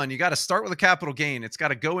 101, you got to start with a capital gain. It's got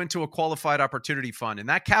to go into a qualified opportunity fund. And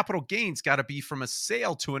that capital gain's got to be from a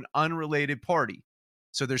sale to an unrelated party.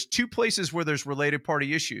 So there's two places where there's related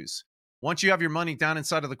party issues. Once you have your money down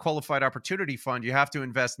inside of the qualified opportunity fund, you have to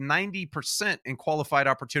invest 90% in qualified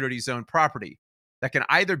opportunity zone property. That can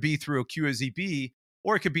either be through a QOZB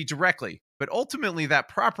or it could be directly. But ultimately, that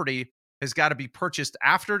property has got to be purchased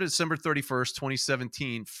after December 31st,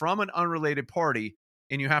 2017 from an unrelated party,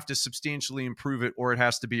 and you have to substantially improve it or it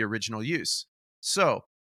has to be original use. So,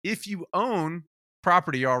 if you own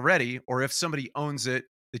property already, or if somebody owns it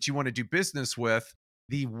that you want to do business with,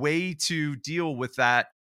 the way to deal with that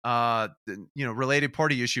related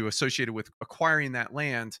party issue associated with acquiring that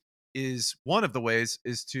land is one of the ways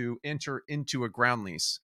is to enter into a ground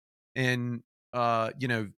lease. And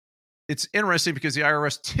it's interesting because the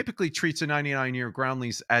IRS typically treats a 99-year ground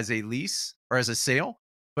lease as a lease or as a sale.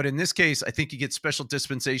 But in this case, I think you get special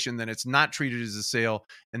dispensation that it's not treated as a sale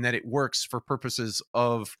and that it works for purposes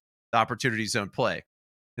of the opportunity zone play.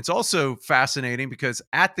 It's also fascinating because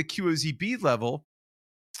at the QOZB level,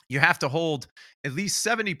 you have to hold at least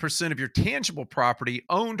 70% of your tangible property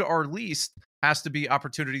owned or leased has to be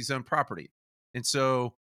opportunity zone property. And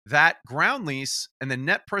so that ground lease and the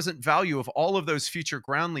net present value of all of those future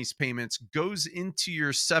ground lease payments goes into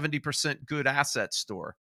your 70% good asset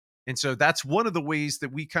store. And so that's one of the ways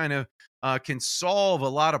that we kind of can solve a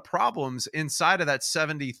lot of problems inside of that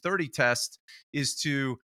 70/30 test is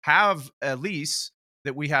to have a lease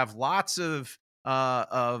that we have lots of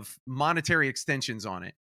monetary extensions on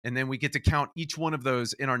it, and then we get to count each one of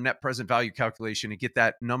those in our net present value calculation and get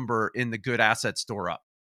that number in the good asset store up.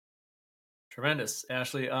 Tremendous,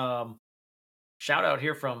 Ashley. Shout out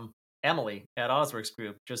here from Emily at Osworks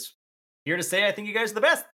Group. Just here to say, I think you guys are the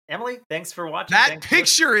best. Emily, thanks for watching. That Thanks for listening.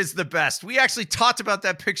 picture is the best. We actually talked about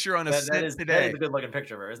that picture on a That snip is today. a good looking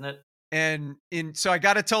picture of her, isn't it? And so I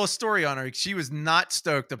got to tell a story on her. She was not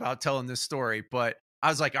stoked about telling this story, but I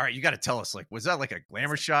was like, all right, you got to tell us. Like, was that like a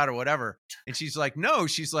glamour shot or whatever? And she's like, no,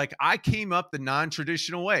 she's like, I came up the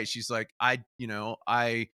non-traditional way. She's like, I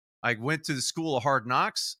went to the school of hard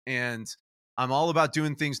knocks and I'm all about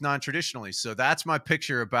doing things non-traditionally. So that's my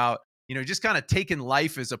picture about, just kind of taking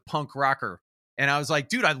life as a punk rocker. And I was like,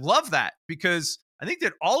 dude, I love that because I think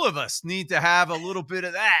that all of us need to have a little bit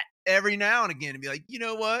of that every now and again and be like, you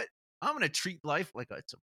know what? I'm gonna treat life like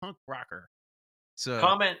it's a punk rocker. So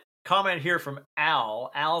Comment here from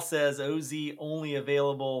Al. Al says OZ only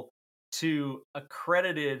available to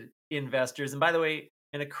accredited investors. And by the way,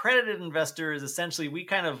 an accredited investor is essentially we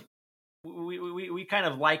kind of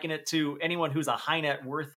liken it to anyone who's a high net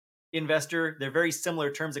worth investor. They're very similar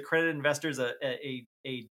terms. Accredited investors,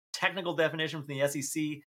 a technical definition from the SEC,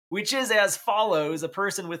 which is as follows: a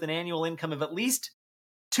person with an annual income of at least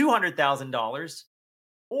 $200,000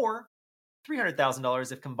 or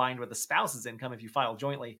 $300,000 if combined with a spouse's income if you file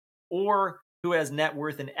jointly, or who has net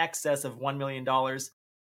worth in excess of $1 million dollars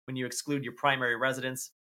when you exclude your primary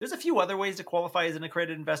residence. There's a few other ways to qualify as an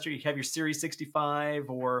accredited investor. You have your Series 65,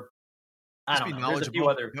 or I just don't be know.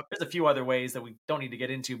 knowledgeable. Yep. There's a few other ways that we don't need to get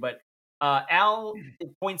into, but Al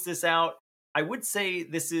points this out. I would say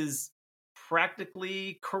this is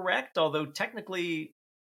practically correct, although technically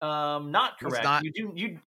not It's correct. not.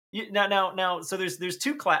 Now. So there's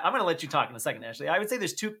two class. I'm going to let you talk in a second. Actually, I would say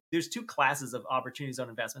there's two classes of opportunity zone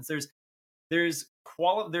investments. There's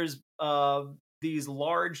these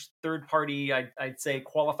large third party, I'd say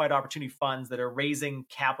qualified opportunity funds that are raising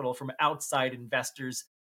capital from outside investors.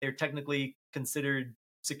 They're technically considered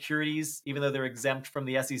securities, even though they're exempt from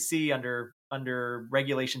the SEC under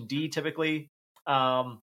Regulation D. Typically,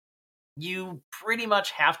 um, you pretty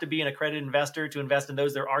much have to be an accredited investor to invest in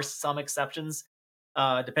those. There are some exceptions,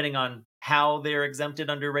 depending on how they're exempted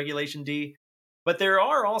under Regulation D. But there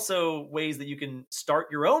are also ways that you can start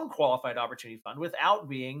your own qualified opportunity fund without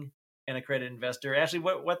being an accredited investor. Ashley,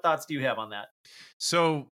 what thoughts do you have on that?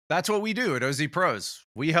 So that's what we do at OZ Pros.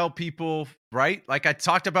 We help people, right? Like I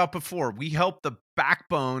talked about before, we help the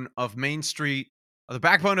backbone of Main Street, the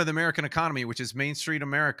backbone of the American economy, which is Main Street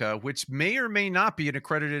America, which may or may not be an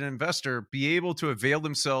accredited investor, be able to avail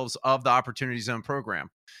themselves of the Opportunity Zone program.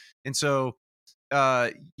 And so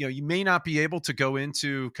you may not be able to go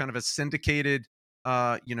into kind of a syndicated,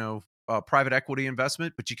 private equity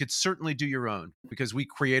investment, but you could certainly do your own because we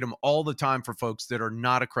create them all the time for folks that are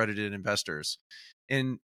not accredited investors.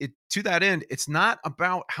 And to that end, it's not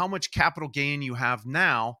about how much capital gain you have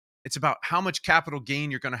now, it's about how much capital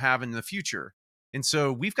gain you're going to have in the future. And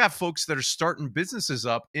so we've got folks that are starting businesses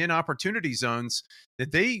up in opportunity zones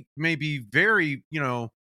that they may be very,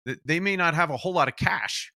 that they may not have a whole lot of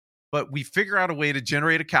cash, but we figure out a way to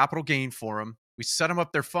generate a capital gain for them. We set them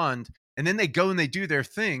up their fund, and then they go and they do their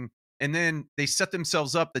thing. And then they set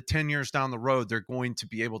themselves up that 10 years down the road, they're going to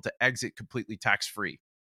be able to exit completely tax free.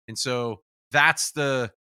 And so that's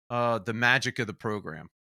the magic of the program.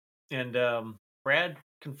 And Brad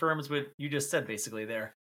confirms what you just said basically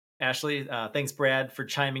there. Ashley, thanks, Brad, for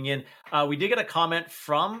chiming in. We did get a comment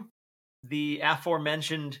from the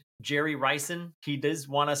aforementioned Jerry Rison, he does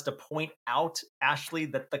want us to point out, Ashley,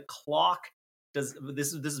 that the clock does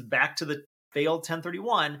this is back to the failed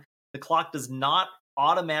 1031. The clock does not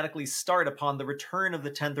automatically start upon the return of the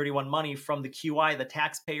 1031 money from the QI. The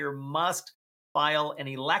taxpayer must file an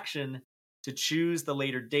election to choose the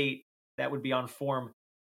later date. That would be on form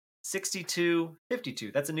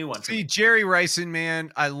 6252. That's a new one for See, me. Jerry Rison,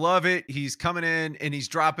 man, I love it. He's coming in and he's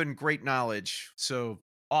dropping great knowledge. So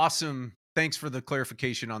awesome. Thanks for the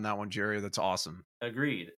clarification on that one, Jerry. That's awesome.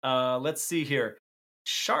 Agreed. Let's see here.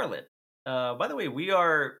 Charlotte. By the way,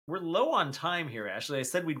 we're low on time here, Ashley. I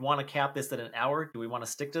said we'd want to cap this at an hour. Do we want to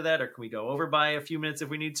stick to that, or can we go over by a few minutes if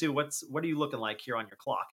we need to? What are you looking like here on your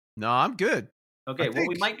clock? No, I'm good. I Okay, well think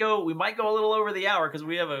we might go a little over the hour because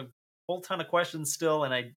we have a whole ton of questions still,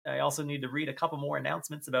 and I also need to read a couple more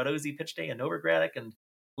announcements about OZ Pitch Day and Novogradac and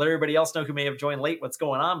let everybody else know who may have joined late what's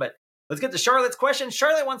going on. But let's get to Charlotte's question.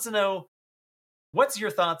 Charlotte wants to know, what's your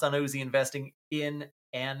thoughts on OZ investing in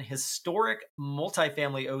an historic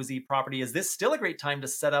multifamily OZ property? Is this still a great time to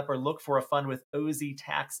set up or look for a fund with OZ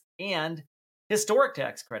tax and historic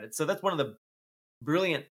tax credits? So that's one of the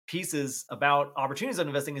brilliant pieces about opportunities on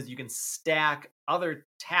investing is you can stack other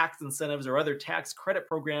tax incentives or other tax credit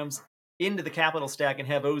programs into the capital stack and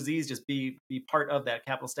have OZs just be part of that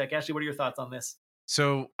capital stack. Ashley, what are your thoughts on this?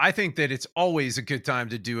 so. I think that it's always a good time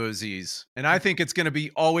to do OZs. And I think it's going to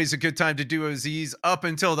be always a good time to do OZs up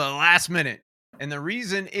until the last minute. And the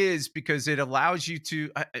reason is because it allows you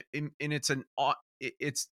to, and it's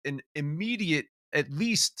an immediate, at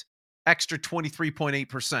least extra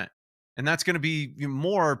 23.8%. And that's going to be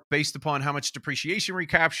more based upon how much depreciation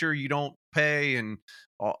recapture you don't pay and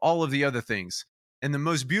all of the other things. And the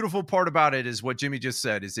most beautiful part about it is what Jimmy just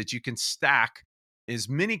said is that you can stack as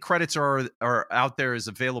many credits are out there as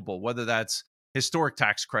available, whether that's historic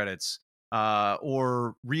tax credits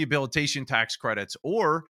or rehabilitation tax credits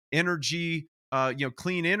or energy,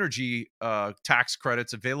 clean energy tax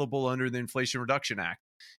credits available under the Inflation Reduction Act.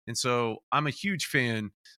 And so I'm a huge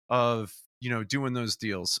fan of doing those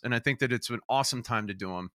deals, and I think that it's an awesome time to do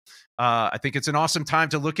them. I think it's an awesome time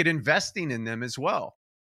to look at investing in them as well.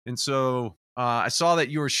 And so I saw that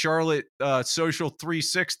you were Charlotte Social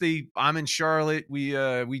 360. I'm in Charlotte. We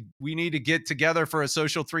need to get together for a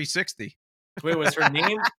Social 360. Wait, was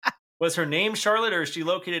her name Charlotte, or is she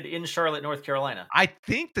located in Charlotte, North Carolina? I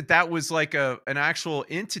think that was like an actual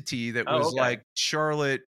entity that Oh, was okay. like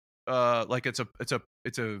Charlotte. Like it's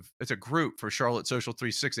a group for Charlotte Social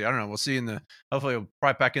 360. I don't know. We'll see in the hopefully it'll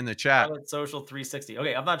probably back in the chat. Charlotte Social 360.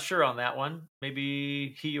 Okay, I'm not sure on that one.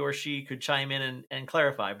 Maybe he or she could chime in and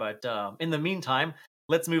clarify. But in the meantime,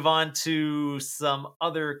 let's move on to some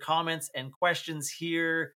other comments and questions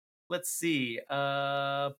here. Let's see.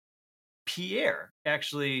 Pierre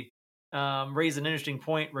actually raised an interesting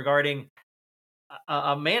point regarding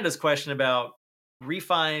Amanda's question about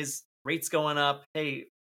refis, rates going up. Hey,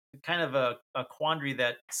 kind of a quandary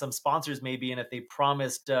that some sponsors may be in if they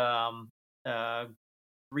promised uh,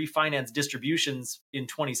 refinance distributions in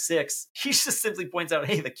 26. He just simply points out,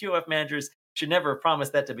 hey, the QF managers should never have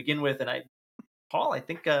promised that to begin with. And Paul, I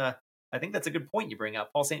think that's a good point you bring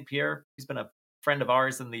up. Paul St. Pierre, he's been a friend of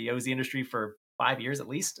ours in the OZ industry for 5 years at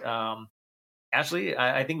least. Ashley,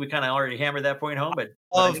 I think we kind of already hammered that point home, but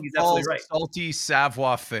I Of think he's Paul's absolutely right. salty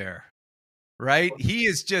savoir faire. Right? He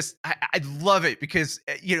is just I love it because,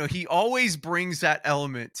 he always brings that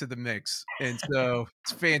element to the mix, and so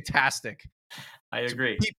it's fantastic. I So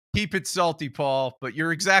agree. keep it salty, Paul, but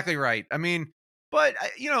you're exactly right. I mean, but,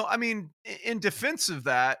 in defense of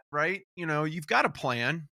that, right, you've got a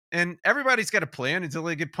plan, and everybody's got a plan until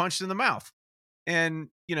they get punched in the mouth. And,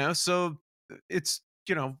 so it's,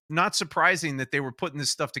 not surprising that they were putting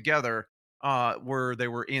this stuff together, where they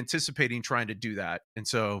were anticipating trying to do that. And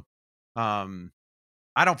so, um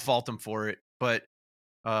I don't fault him for it, but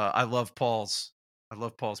I love Paul's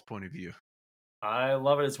point of view. I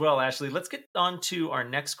love it as well, Ashley. Let's get on to our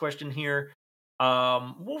next question here.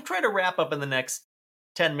 We'll try to wrap up in the next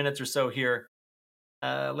 10 minutes or so here.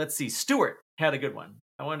 Let's see. Stuart had a good one.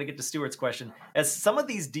 I wanted to get to Stuart's question. As some of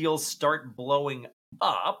these deals start blowing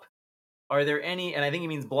up, are there any, and I think he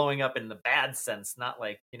means blowing up in the bad sense, not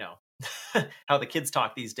like, how the kids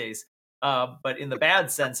talk these days, but in the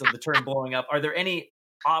bad sense of the term blowing up, are there any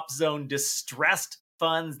op zone distressed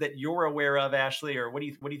funds that you're aware of, Ashley, or what do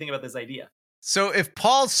you think about this idea? So if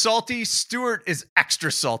Paul's salty, Stuart is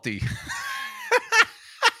extra salty.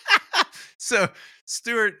 So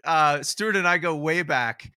Stuart and I go way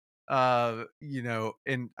back. And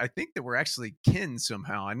I think that we're actually kin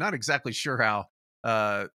somehow. I'm not exactly sure how.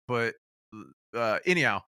 But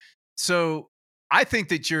anyhow, so I think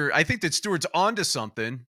that Stuart's onto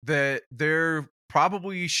something. that there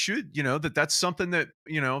probably should, that's something that,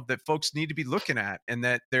 that folks need to be looking at, and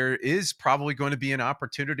that there is probably going to be an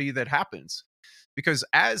opportunity that happens. Because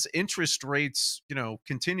as interest rates,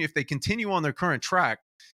 continue, if they continue on their current track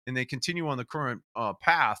and they continue on the current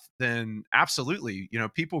path, then absolutely,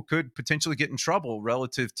 people could potentially get in trouble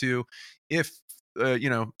relative to if,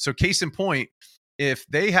 so case in point, if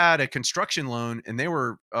they had a construction loan and they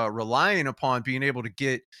were relying upon being able to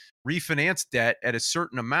get refinance debt at a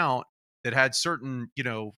certain amount that had certain,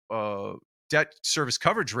 debt service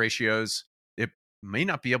coverage ratios, it may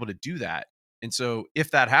not be able to do that. And so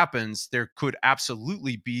if that happens, there could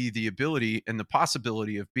absolutely be the ability and the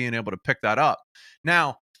possibility of being able to pick that up.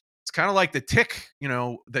 Now, it's kind of like the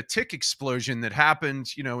tick explosion that happened,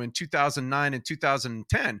 in 2009 and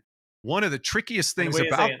 2010. One of the trickiest And things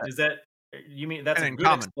wait a about second, that, is that you mean that's and a in good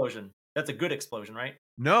common. explosion? That's a good explosion, right?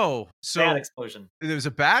 No. Bad So explosion. there was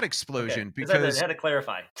a bad Okay, explosion just because, had to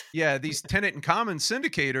clarify. yeah, these tenant in common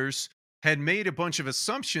syndicators had made a bunch of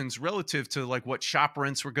assumptions relative to like what shop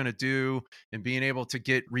rents were going to do and being able to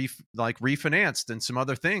get refinanced and some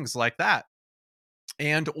other things like that.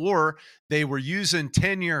 And or they were using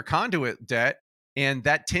 10-year conduit debt, and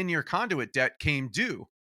that 10-year conduit debt came due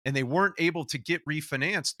and they weren't able to get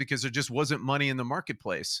refinanced because there just wasn't money in the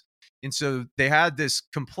marketplace. And so they had this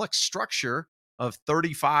complex structure of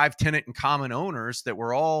 35 tenant and common owners that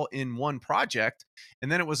were all in one project.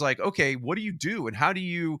 And then it was like, okay, what do you do, and how do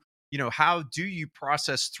you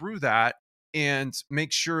process through that and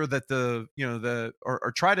make sure that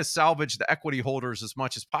or try to salvage the equity holders as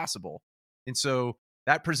much as possible. And so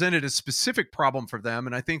that presented a specific problem for them.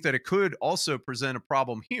 And I think that it could also present a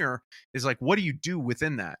problem here, is like, what do you do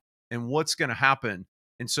within that and what's going to happen?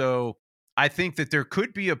 And so I think that there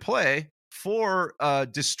could be a play for a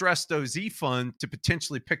distressed OZ fund to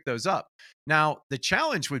potentially pick those up. Now, the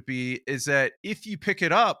challenge would be is that if you pick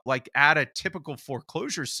it up like at a typical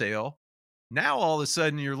foreclosure sale, now all of a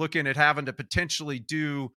sudden you're looking at having to potentially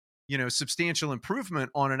do, substantial improvement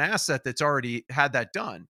on an asset that's already had that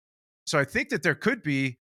done. So I think that there could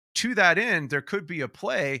be, to that end, there could be a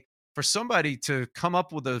play for somebody to come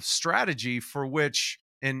up with a strategy for which,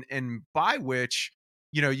 and by which,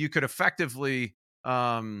 you could effectively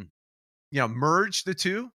um merge the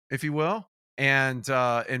two, if you will, and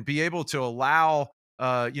be able to allow,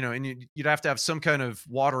 and you'd have to have some kind of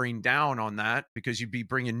watering down on that because you'd be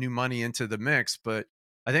bringing new money into the mix. But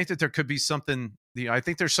I think that there could be something. I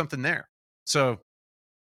think there's something there. So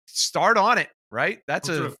start on it, right? That's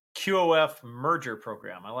Some sort a of QOF merger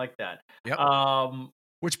program. I like that. Yep. Um,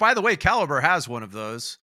 Which, by the way, Caliber has one of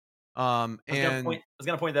those. And I was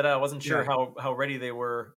gonna point that out. I wasn't sure yeah, how ready they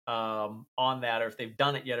were on that, or if they've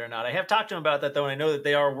done it yet or not. I have talked to them about that though, and I know that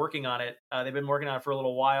they are working on it. They've been working on it for a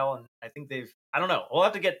little while, and I think they've. I don't know. We'll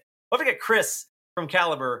have to get Chris from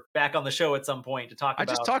Caliber back on the show at some point to talk I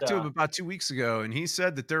just about. talked to him about 2 weeks ago, and he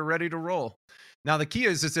said that they're ready to roll. Now the key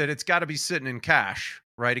is that it's got to be sitting in cash,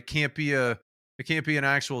 right? It can't be an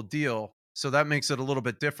actual deal. So that makes it a little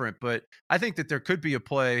bit different. But I think that there could be a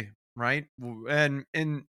play, right?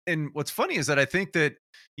 And what's funny is that I think that,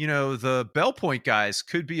 the Bell Point guys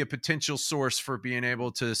could be a potential source for being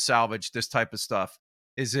able to salvage this type of stuff.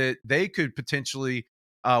 Is it they could potentially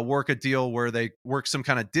work a deal where they work some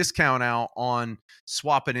kind of discount out on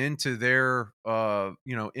swapping into their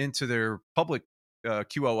public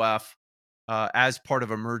QOF as part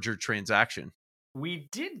of a merger transaction. We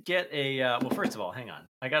did get a. Well, first of all, hang on.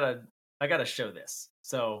 I gotta show this.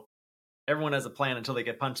 So everyone has a plan until they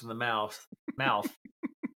get punched in the mouth. Mouth.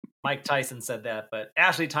 Mike Tyson said that, but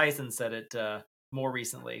Ashley Tyson said it more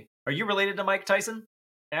recently. Are you related to Mike Tyson?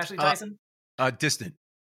 Ashley Uh, Tyson? Distant,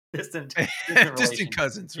 Distant, distant distant relation.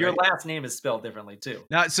 cousins, Your right? last name is spelled differently too.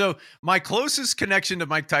 Now, so my closest connection to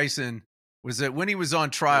Mike Tyson was that when he was on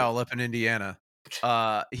Ooh. trial up in Indiana,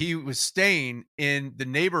 he was staying in the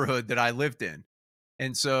neighborhood that I lived in.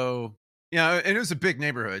 And so, and it was a big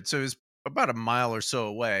neighborhood. So it was about a mile or so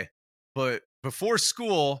away. But before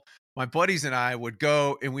school, my buddies and I would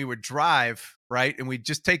go and we would drive, right? And we'd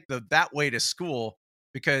just take that way to school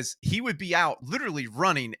because he would be out literally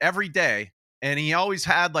running every day. And he always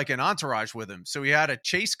had like an entourage with him. So he had a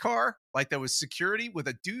chase car, like that was security with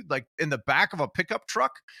a dude like in the back of a pickup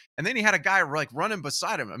truck. And then he had a guy like running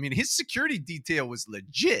beside him. I mean, his security detail was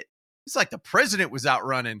legit. It's like the president was out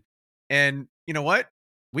running. And you know what?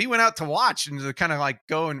 We went out to watch and to kind of like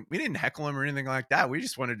go, and we didn't heckle him or anything like that. We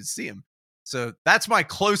just wanted to see him. So that's my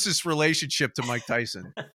closest relationship to Mike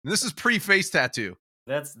Tyson. And this is pre-face tattoo.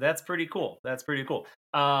 That's pretty cool. That's pretty cool.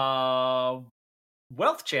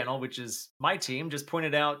 Wealth Channel, which is my team, just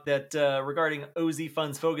pointed out that regarding OZ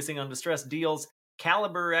funds focusing on distressed deals,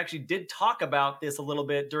 Caliber actually did talk about this a little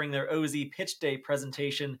bit during their OZ Pitch Day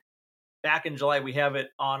presentation back in July. We have it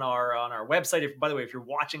on our website. If, by the way, if you're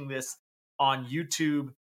watching this on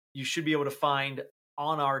YouTube, you should be able to find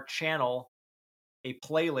on our channel a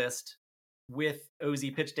playlist with OZ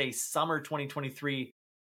Pitch Day Summer 2023.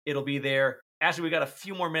 It'll be there. Actually, we got a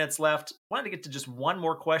few more minutes left. Wanted to get to just one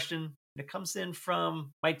more question. It comes in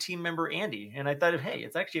from my team member Andy, and I thought, hey,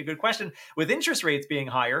 it's actually a good question. With interest rates being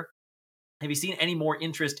higher, have you seen any more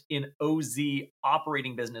interest in OZ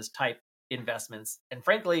operating business type investments? And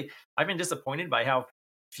frankly, I've been disappointed by how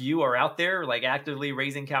few are out there like actively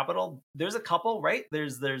raising capital. There's a couple, right?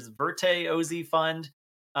 There's Verte OZ Fund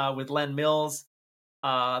with Len Mills.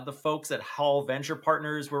 The folks at Hall Venture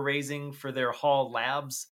Partners were raising for their Hall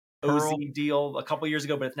Labs OZ Pearl, deal a couple years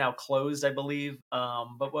ago, but it's now closed, I believe.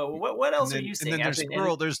 But what else are you and seeing, then Ashley?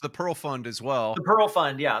 And There's the Pearl Fund as well. the Pearl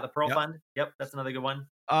Fund, yeah, the Pearl Yep. Fund. Yep, that's another good one.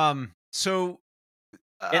 So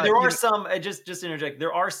And there you are know, some just to interject,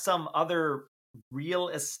 there are some other real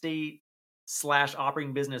estate slash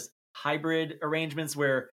operating business hybrid arrangements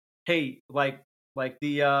where, hey, like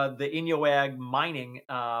the Inuag mining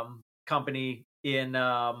company in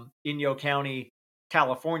Inyo County,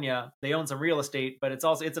 California, they own some real estate, but it's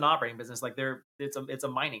an operating business. Like it's a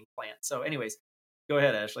mining plant. So, anyways, go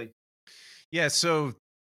ahead, Ashley. yeah. So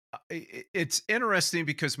it's interesting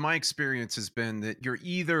because my experience has been that you're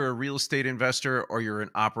either a real estate investor or you're an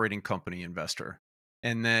operating company investor,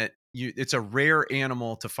 and that it's a rare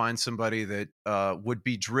animal to find somebody that would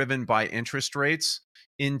be driven by interest rates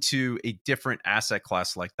into a different asset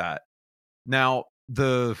class like that. Now,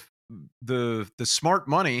 the smart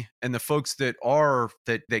money and the folks that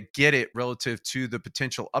get it relative to the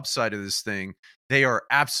potential upside of this thing, they are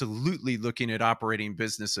absolutely looking at operating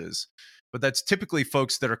businesses. But that's typically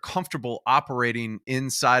folks that are comfortable operating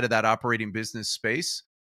inside of that operating business space.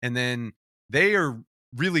 And then they are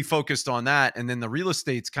really focused on that. And then the real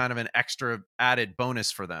estate's kind of an extra added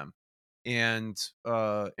bonus for them. And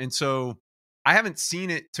so I haven't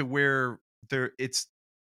seen it to where it's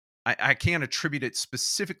I can't attribute it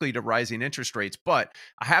specifically to rising interest rates, but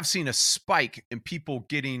I have seen a spike in people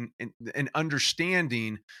getting an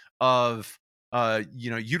understanding of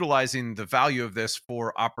utilizing the value of this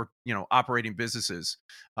for operating businesses.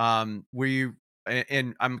 And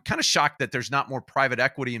I'm kind of shocked that there's not more private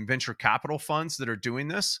equity and venture capital funds that are doing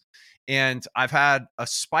this. And I've had a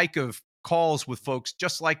spike of calls with folks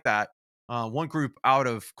just like that. One group out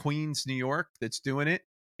of Queens, New York, that's doing it,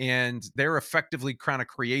 and they're effectively kind of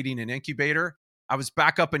creating an incubator. I was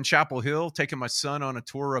back up in Chapel Hill taking my son on a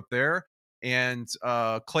tour up there, and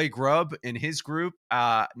Clay Grubb and his group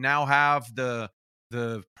now have the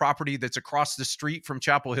property that's across the street from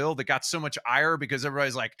Chapel Hill that got so much ire because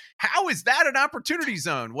everybody's like, "How is that an opportunity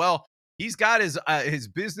zone?" Well, he's got his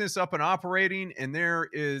business up and operating, and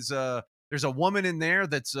there's a woman in there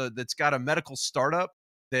that's got a medical startup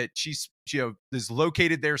that is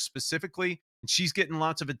located there specifically, and she's getting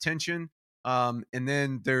lots of attention. And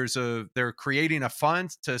then they're creating a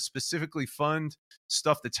fund to specifically fund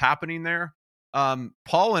stuff that's happening there.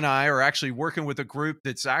 Paul and I are actually working with a group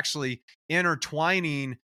that's actually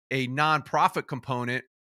intertwining a nonprofit component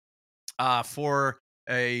for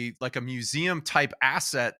a museum type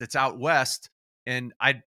asset that's out west. And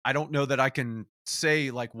I don't know that I can say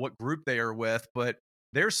like what group they are with, but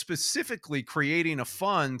they're specifically creating a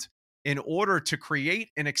fund in order to create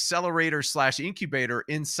an accelerator slash incubator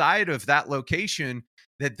inside of that location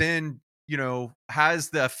that then has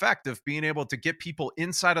the effect of being able to get people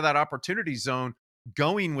inside of that opportunity zone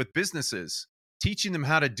going with businesses, teaching them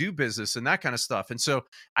how to do business and that kind of stuff. And so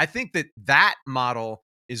I think that model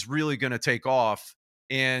is really going to take off.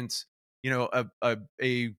 And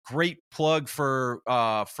a great plug for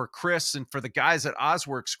Chris and for the guys at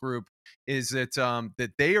Osworks Group is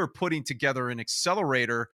that they are putting together an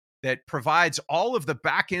accelerator that provides all of the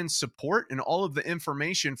back end support and all of the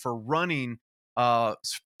information for running one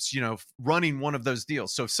of those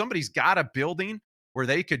deals. So if somebody's got a building where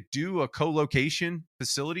they could do a co-location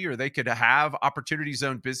facility or they could have opportunity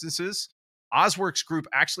zone businesses, Osworks Group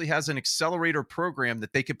actually has an accelerator program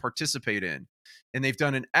that they could participate in. And they've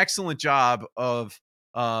done an excellent job of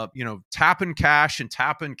tapping cash and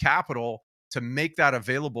tapping capital to make that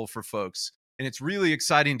available for folks. And it's really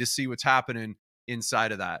exciting to see what's happening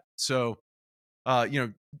inside of that. So uh, you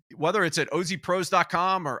know, whether it's at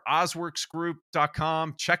ozpros.com or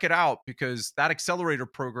osworksgroup.com, check it out because that accelerator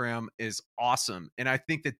program is awesome. And I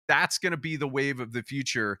think that that's going to be the wave of the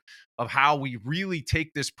future of how we really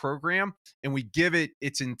take this program and we give it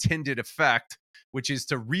its intended effect, which is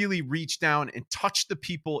to really reach down and touch the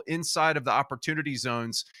people inside of the opportunity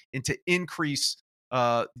zones and to increase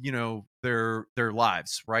their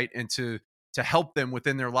lives, right? And to help them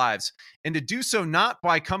within their lives, and to do so not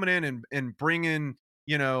by coming in and bringing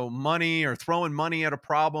money or throwing money at a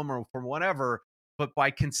problem or for whatever, but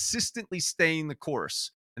by consistently staying the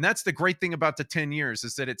course. And that's the great thing about the 10 years,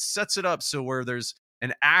 is that it sets it up so where there's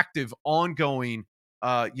an active, ongoing,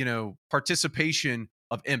 participation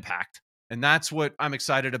of impact. And that's what I'm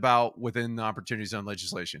excited about within the Opportunity Zone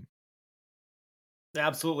legislation.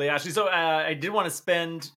 Absolutely, Ashley. So I did want to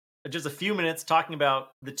spend just a few minutes talking about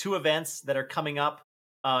the two events that are coming up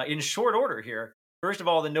in short order here. First of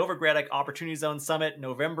all, the Novogradac Opportunity Zone Summit,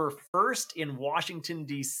 November 1st in Washington,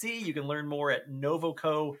 D.C. You can learn more at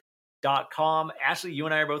novoco.com. Ashley, you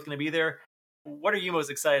and I are both going to be there. What are you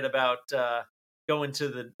most excited about going to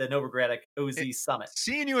the Novogradac It, OZ Summit?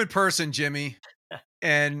 seeing you in person, Jimmy,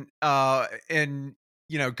 and going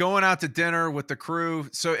out to dinner with the crew.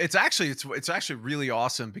 So it's actually really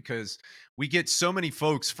awesome because we get so many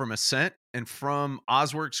folks from Ascent and from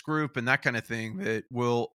Osworks Group and that kind of thing that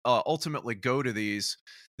will ultimately go to these,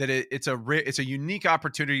 that it's a unique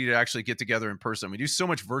opportunity to actually get together in person. We do so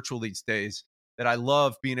much virtual these days that I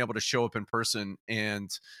love being able to show up in person and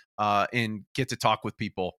get to talk with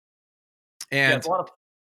people. Yeah, And it's a lot of.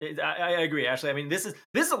 I agree, Ashley. I mean, this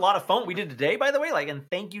is a lot of fun we did today, by the way. Like, and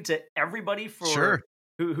thank you to everybody for sure.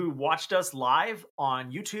 who watched us live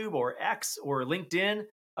on YouTube or X or LinkedIn.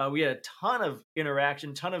 We had a ton of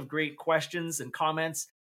interaction, ton of great questions and comments,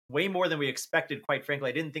 way more than we expected. Quite frankly,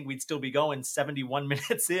 I didn't think we'd still be going 71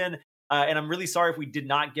 minutes in, and I'm really sorry if we did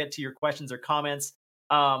not get to your questions or comments.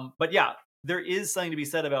 But yeah, there is something to be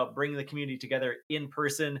said about bringing the community together in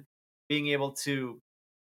person, being able to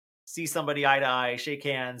see somebody eye to eye, shake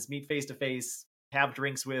hands, meet face to face, have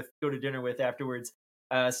drinks with, go to dinner with afterwards.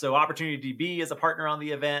 So Opportunity DB is a partner on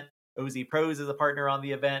the event. OZ Pros is a partner on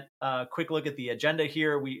the event. Quick look at the agenda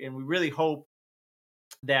here. We really hope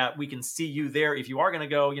that we can see you there. If you are going to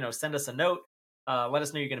go, send us a note. Let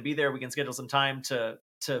us know you're going to be there. We can schedule some time to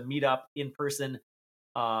meet up in person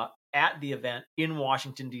at the event in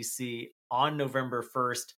Washington, D.C. on November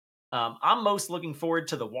 1st. I'm most looking forward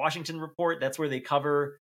to the Washington Report. That's where they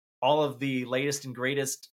cover all of the latest and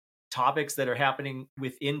greatest topics that are happening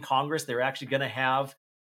within Congress. They're actually going to have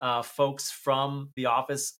folks from the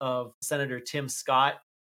office of Senator Tim Scott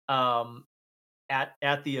um, at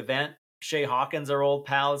the event. Shay Hawkins, our old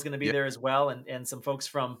pal, is going to be Yeah. there as well, and some folks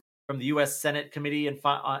from the U.S. Senate Committee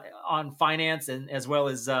on Finance, and as well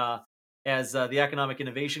as the Economic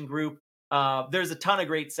Innovation Group. There's a ton of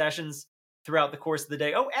great sessions throughout the course of the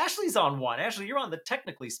day. Oh, Ashley's on one. Ashley, you're on the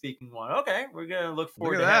technically speaking one. Okay, we're gonna look Look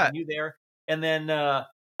forward at to having that. you there. And then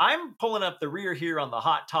I'm pulling up the rear here on the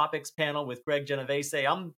Hot Topics panel with Greg Genovese.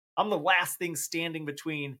 I'm the last thing standing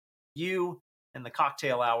between you and the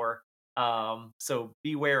cocktail hour. So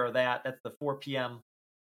beware of that. That's the 4 p.m.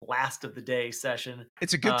 last of the day session.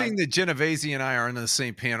 It's a good Uh, thing that Genovese and I are on the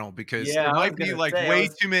same panel because yeah, there I was might be gonna like say way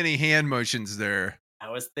too many hand motions there. I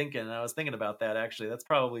was thinking about that actually. That's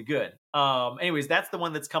probably good. Anyways, that's the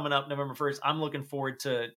one that's coming up November 1st. I'm looking forward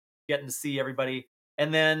to getting to see everybody.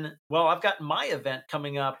 And then, well, I've got my event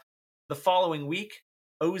coming up the following week,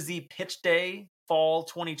 OZ Pitch Day Fall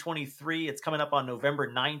 2023. It's coming up on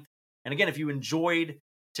November 9th. And again, if you enjoyed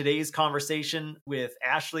today's conversation with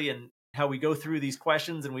Ashley and how we go through these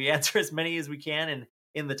questions and we answer as many as we can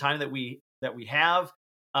in the time that we have,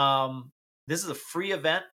 um, this is a free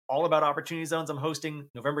event all about opportunity zones. I'm hosting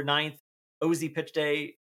November 9th, OZ Pitch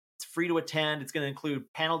Day. It's free to attend. It's going to include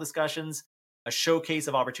panel discussions, a showcase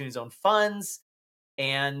of opportunity zone funds,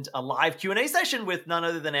 and a live Q&A session with none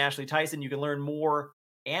other than Ashley Tison. You can learn more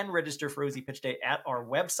and register for OZ Pitch Day at our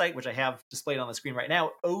website, which I have displayed on the screen right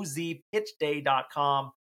now,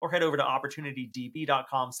 ozpitchday.com, or head over to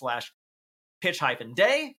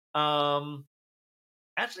opportunitydb.com/pitch-day.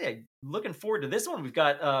 Actually, I'm looking forward to this one. We've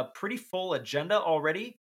got a pretty full agenda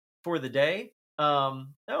already for the day.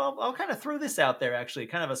 I'll kind of throw this out there, actually,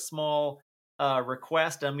 kind of a small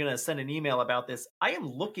request. I'm going to send an email about this. I am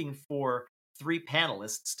looking for 3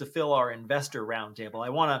 panelists to fill our investor roundtable. I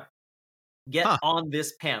want to get Huh. on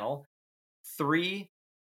this panel 3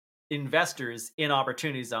 investors in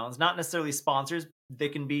opportunity zones, not necessarily sponsors. They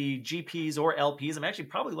can be GPs or LPs. I'm actually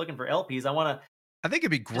probably looking for LPs. I want to I think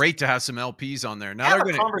it'd be just great to have some LPs on there. Now have they're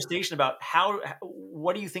a gonna conversation about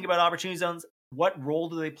what do you think about opportunity zones? What role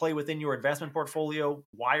do they play within your investment portfolio?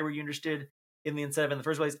 Why were you interested in the incentive in the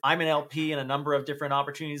first place? I'm an LP in a number of different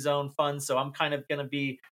opportunity zone funds, so I'm kind of going to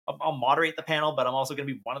be I'll moderate the panel, but I'm also going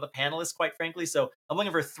to be one of the panelists, quite frankly. So I'm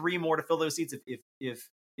looking for 3 more to fill those seats. If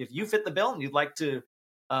you fit the bill and you'd like to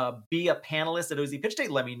be a panelist at OZ Pitch Day,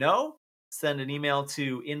 let me know. Send an email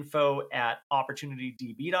to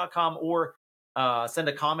info@opportunitydb.com or send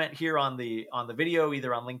a comment here on the video,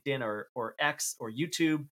 either on LinkedIn or X or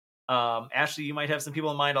YouTube. Ashley, you might have some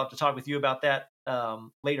people in mind. I'll have to talk with you about that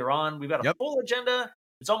later on. We've got a Yep. full agenda.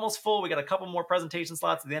 It's almost full. We got a couple more presentation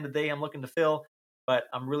slots at the end of the day I'm looking to fill, but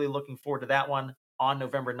I'm really looking forward to that one on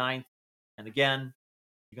November 9th. And again,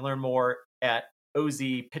 you can learn more at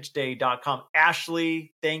ozpitchday.com.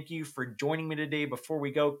 Ashley, thank you for joining me today. Before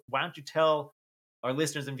we go, why don't you tell our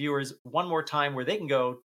listeners and viewers one more time where they can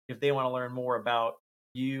go if they want to learn more about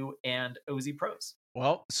you and OZ Pros?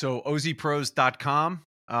 Well, so ozpros.com.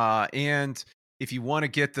 And if you want to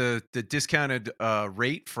get the discounted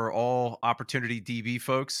rate for all Opportunity DB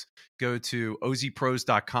folks, go to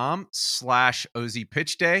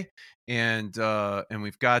ozpros.com/ozpitchday. And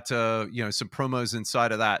we've got some promos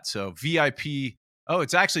inside of that. So VIP. Oh,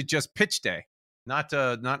 it's actually just Pitch Day, not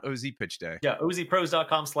OZ Pitch Day. Yeah,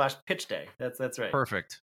 ozpros.com/pitch day. That's right.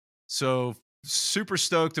 Perfect. So super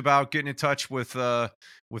stoked about getting in touch with the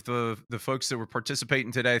folks that were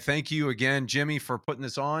participating today. Thank you again, Jimmy, for putting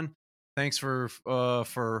this on. Thanks for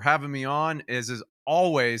having me on. As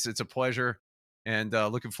always, it's a pleasure, and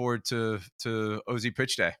looking forward to OZ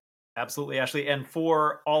Pitch Day. Absolutely, Ashley. And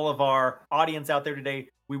for all of our audience out there today,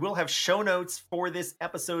 we will have show notes for this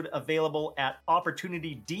episode available at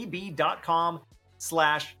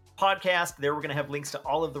opportunitydb.com/podcast. There we're going to have links to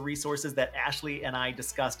all of the resources that Ashley and I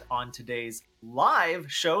discussed on today's live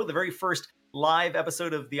show, the very first live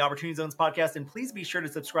episode of the Opportunity Zones podcast. And please be sure to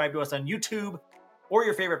subscribe to us on YouTube or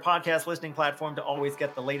your favorite podcast listening platform to always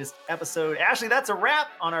get the latest episode. Ashley, that's a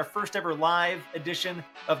wrap on our first ever live edition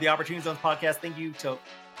of the Opportunity Zones podcast. Thank you to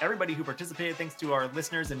everybody who participated. Thanks to our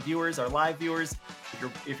listeners and viewers, our live viewers.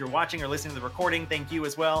 If you're watching or listening to the recording, thank you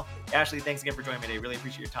as well. Ashley, thanks again for joining me today. Really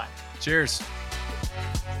appreciate your time. Cheers.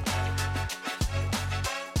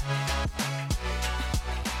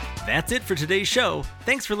 That's it for today's show.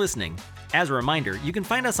 Thanks for listening. As a reminder, you can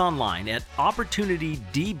find us online at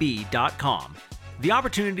opportunitydb.com. The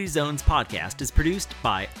Opportunity Zones podcast is produced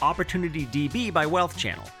by Opportunity DB by Wealth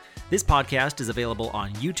Channel. This podcast is available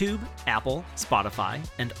on YouTube, Apple, Spotify,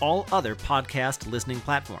 and all other podcast listening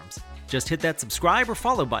platforms. Just hit that subscribe or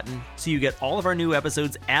follow button so you get all of our new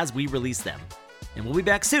episodes as we release them. And we'll be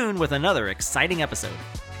back soon with another exciting episode.